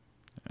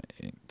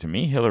 to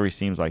me, Hillary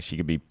seems like she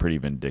could be pretty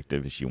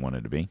vindictive if she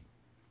wanted to be.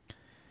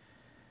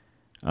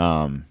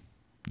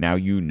 Now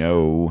you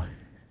know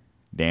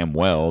damn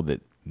well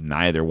that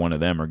neither one of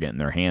them are getting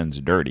their hands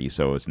dirty,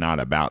 so it's not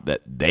about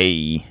that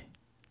they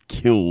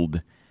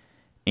killed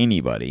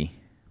anybody,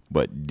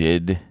 but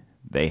did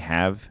they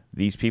have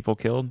these people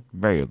killed?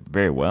 Very,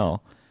 very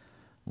well,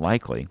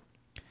 likely.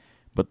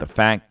 But the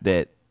fact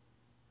that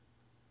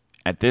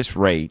at this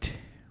rate,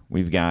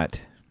 we've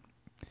got,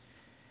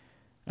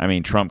 I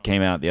mean, Trump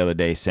came out the other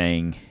day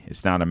saying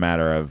it's not a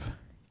matter of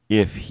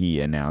if he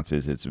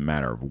announces, it's a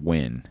matter of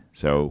when.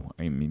 So,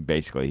 I mean,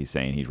 basically he's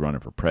saying he's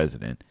running for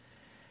president.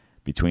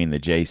 Between the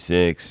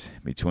J6,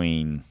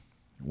 between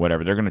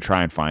whatever, they're going to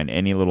try and find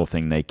any little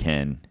thing they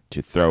can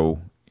to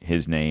throw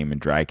his name and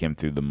drag him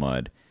through the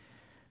mud.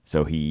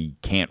 So he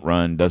can't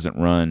run, doesn't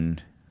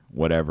run,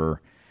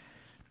 whatever.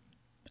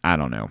 I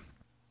don't know.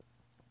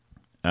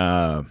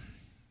 I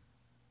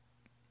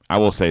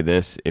will say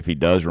this, if he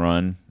does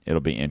run,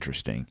 it'll be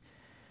interesting.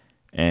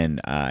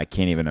 And I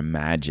can't even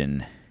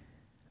imagine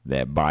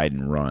that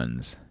Biden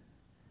runs.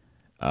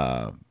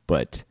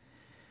 But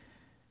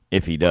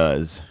if he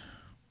does,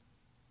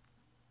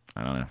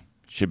 I don't know,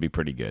 should be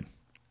pretty good.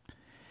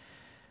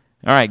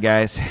 All right,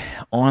 guys.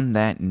 On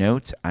that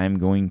note, I'm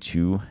going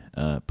to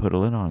put a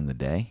lid on the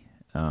day.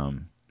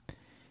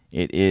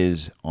 It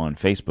is on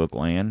Facebook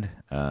land,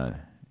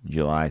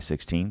 July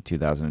 16th,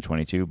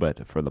 2022.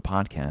 But for the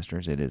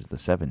podcasters, it is the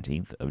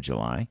 17th of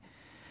July.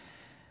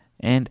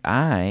 And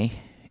I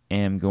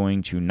am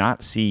going to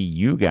not see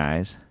you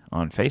guys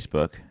on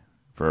Facebook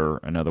for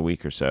another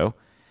week or so.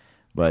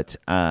 But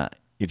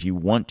if you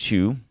want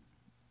to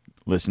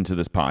listen to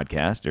this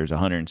podcast, there's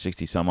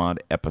 160 some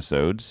odd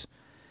episodes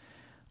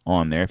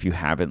on there if you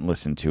haven't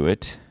listened to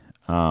it.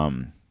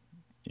 And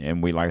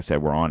we, like I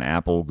said, we're on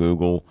Apple,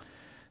 Google,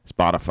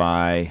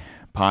 Spotify,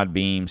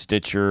 Podbeam,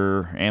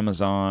 Stitcher,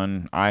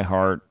 Amazon,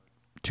 iHeart,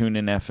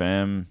 TuneIn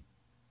FM.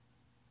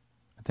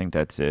 I think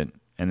that's it.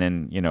 And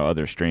then, you know,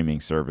 other streaming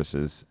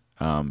services.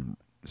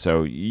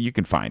 So you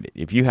can find it.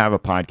 If you have a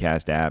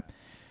podcast app,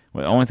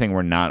 well, the only thing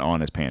we're not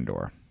on is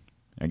Pandora.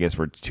 I guess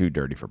we're too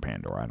dirty for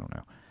Pandora. I don't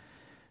know.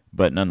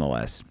 But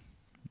nonetheless,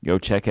 go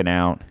check it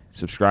out.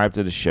 Subscribe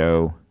to the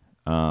show.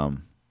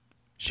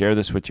 Share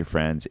this with your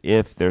friends.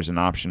 If there's an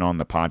option on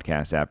the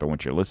podcast app or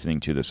what you're listening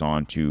to this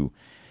on to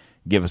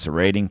give us a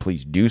rating,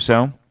 please do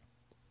so.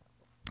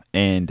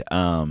 And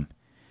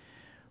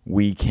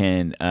we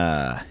can,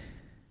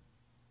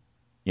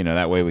 you know,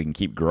 that way we can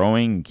keep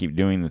growing, keep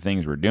doing the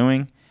things we're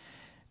doing.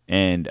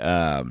 And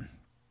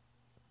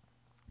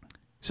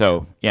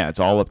so, yeah, it's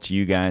all up to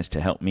you guys to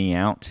help me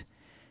out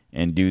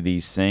and do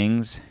these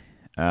things.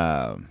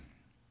 I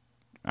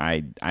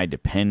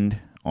depend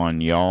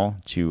on y'all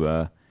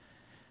to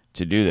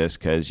do this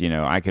because, you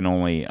know, I can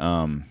only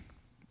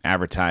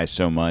advertise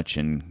so much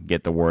and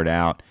get the word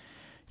out.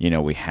 You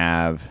know, we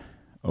have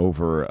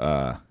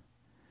over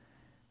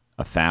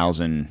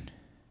 1,000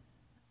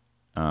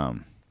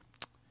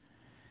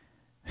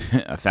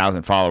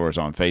 1,000 followers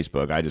on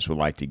Facebook. I just would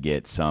like to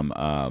get some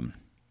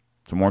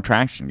more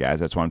traction, guys.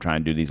 That's why I'm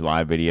trying to do these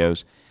live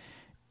videos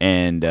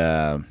and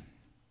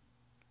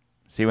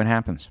see what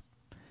happens.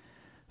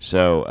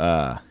 So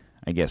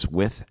I guess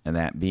with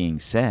that being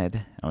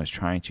said, I was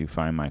trying to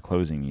find my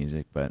closing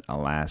music, but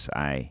alas,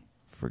 I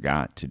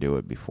forgot to do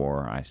it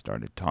before I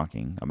started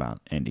talking about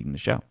ending the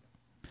show.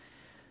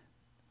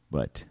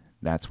 But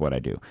that's what I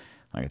do.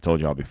 Like I told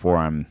y'all before,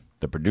 I'm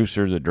the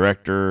producer, the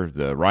director,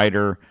 the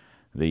writer,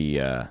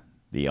 the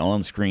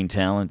on-screen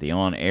talent, the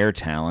on-air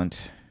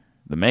talent,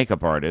 the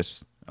makeup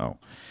artist. Oh,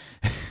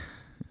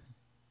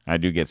 I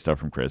do get stuff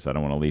from Chris. I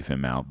don't want to leave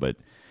him out, but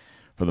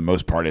for the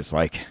most part, it's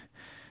like,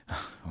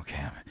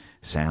 okay,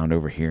 sound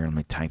over here. Let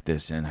me type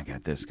this in. I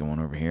got this going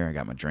over here. I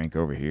got my drink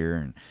over here,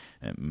 and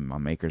my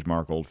Maker's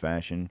Mark Old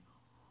Fashioned.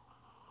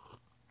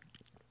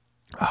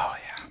 Oh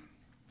yeah,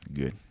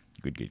 good.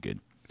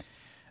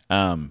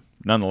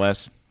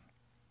 Nonetheless,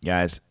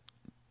 guys,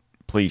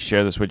 please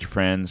share this with your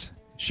friends.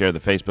 Share the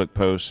Facebook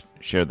post.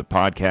 Share the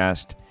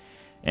podcast.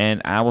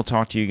 And I will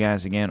talk to you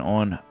guys again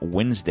on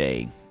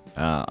Wednesday.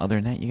 Other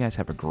than that, you guys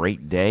have a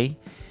great day.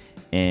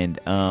 And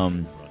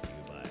I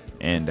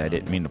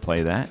didn't mean to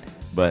play that,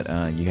 but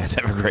you guys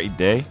have a great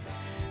day.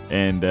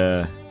 And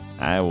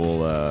I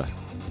will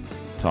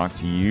talk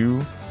to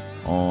you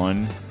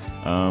on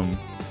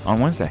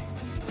Wednesday.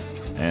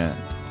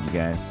 You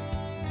guys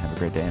have a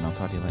great day, and I'll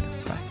talk to you later.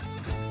 Bye.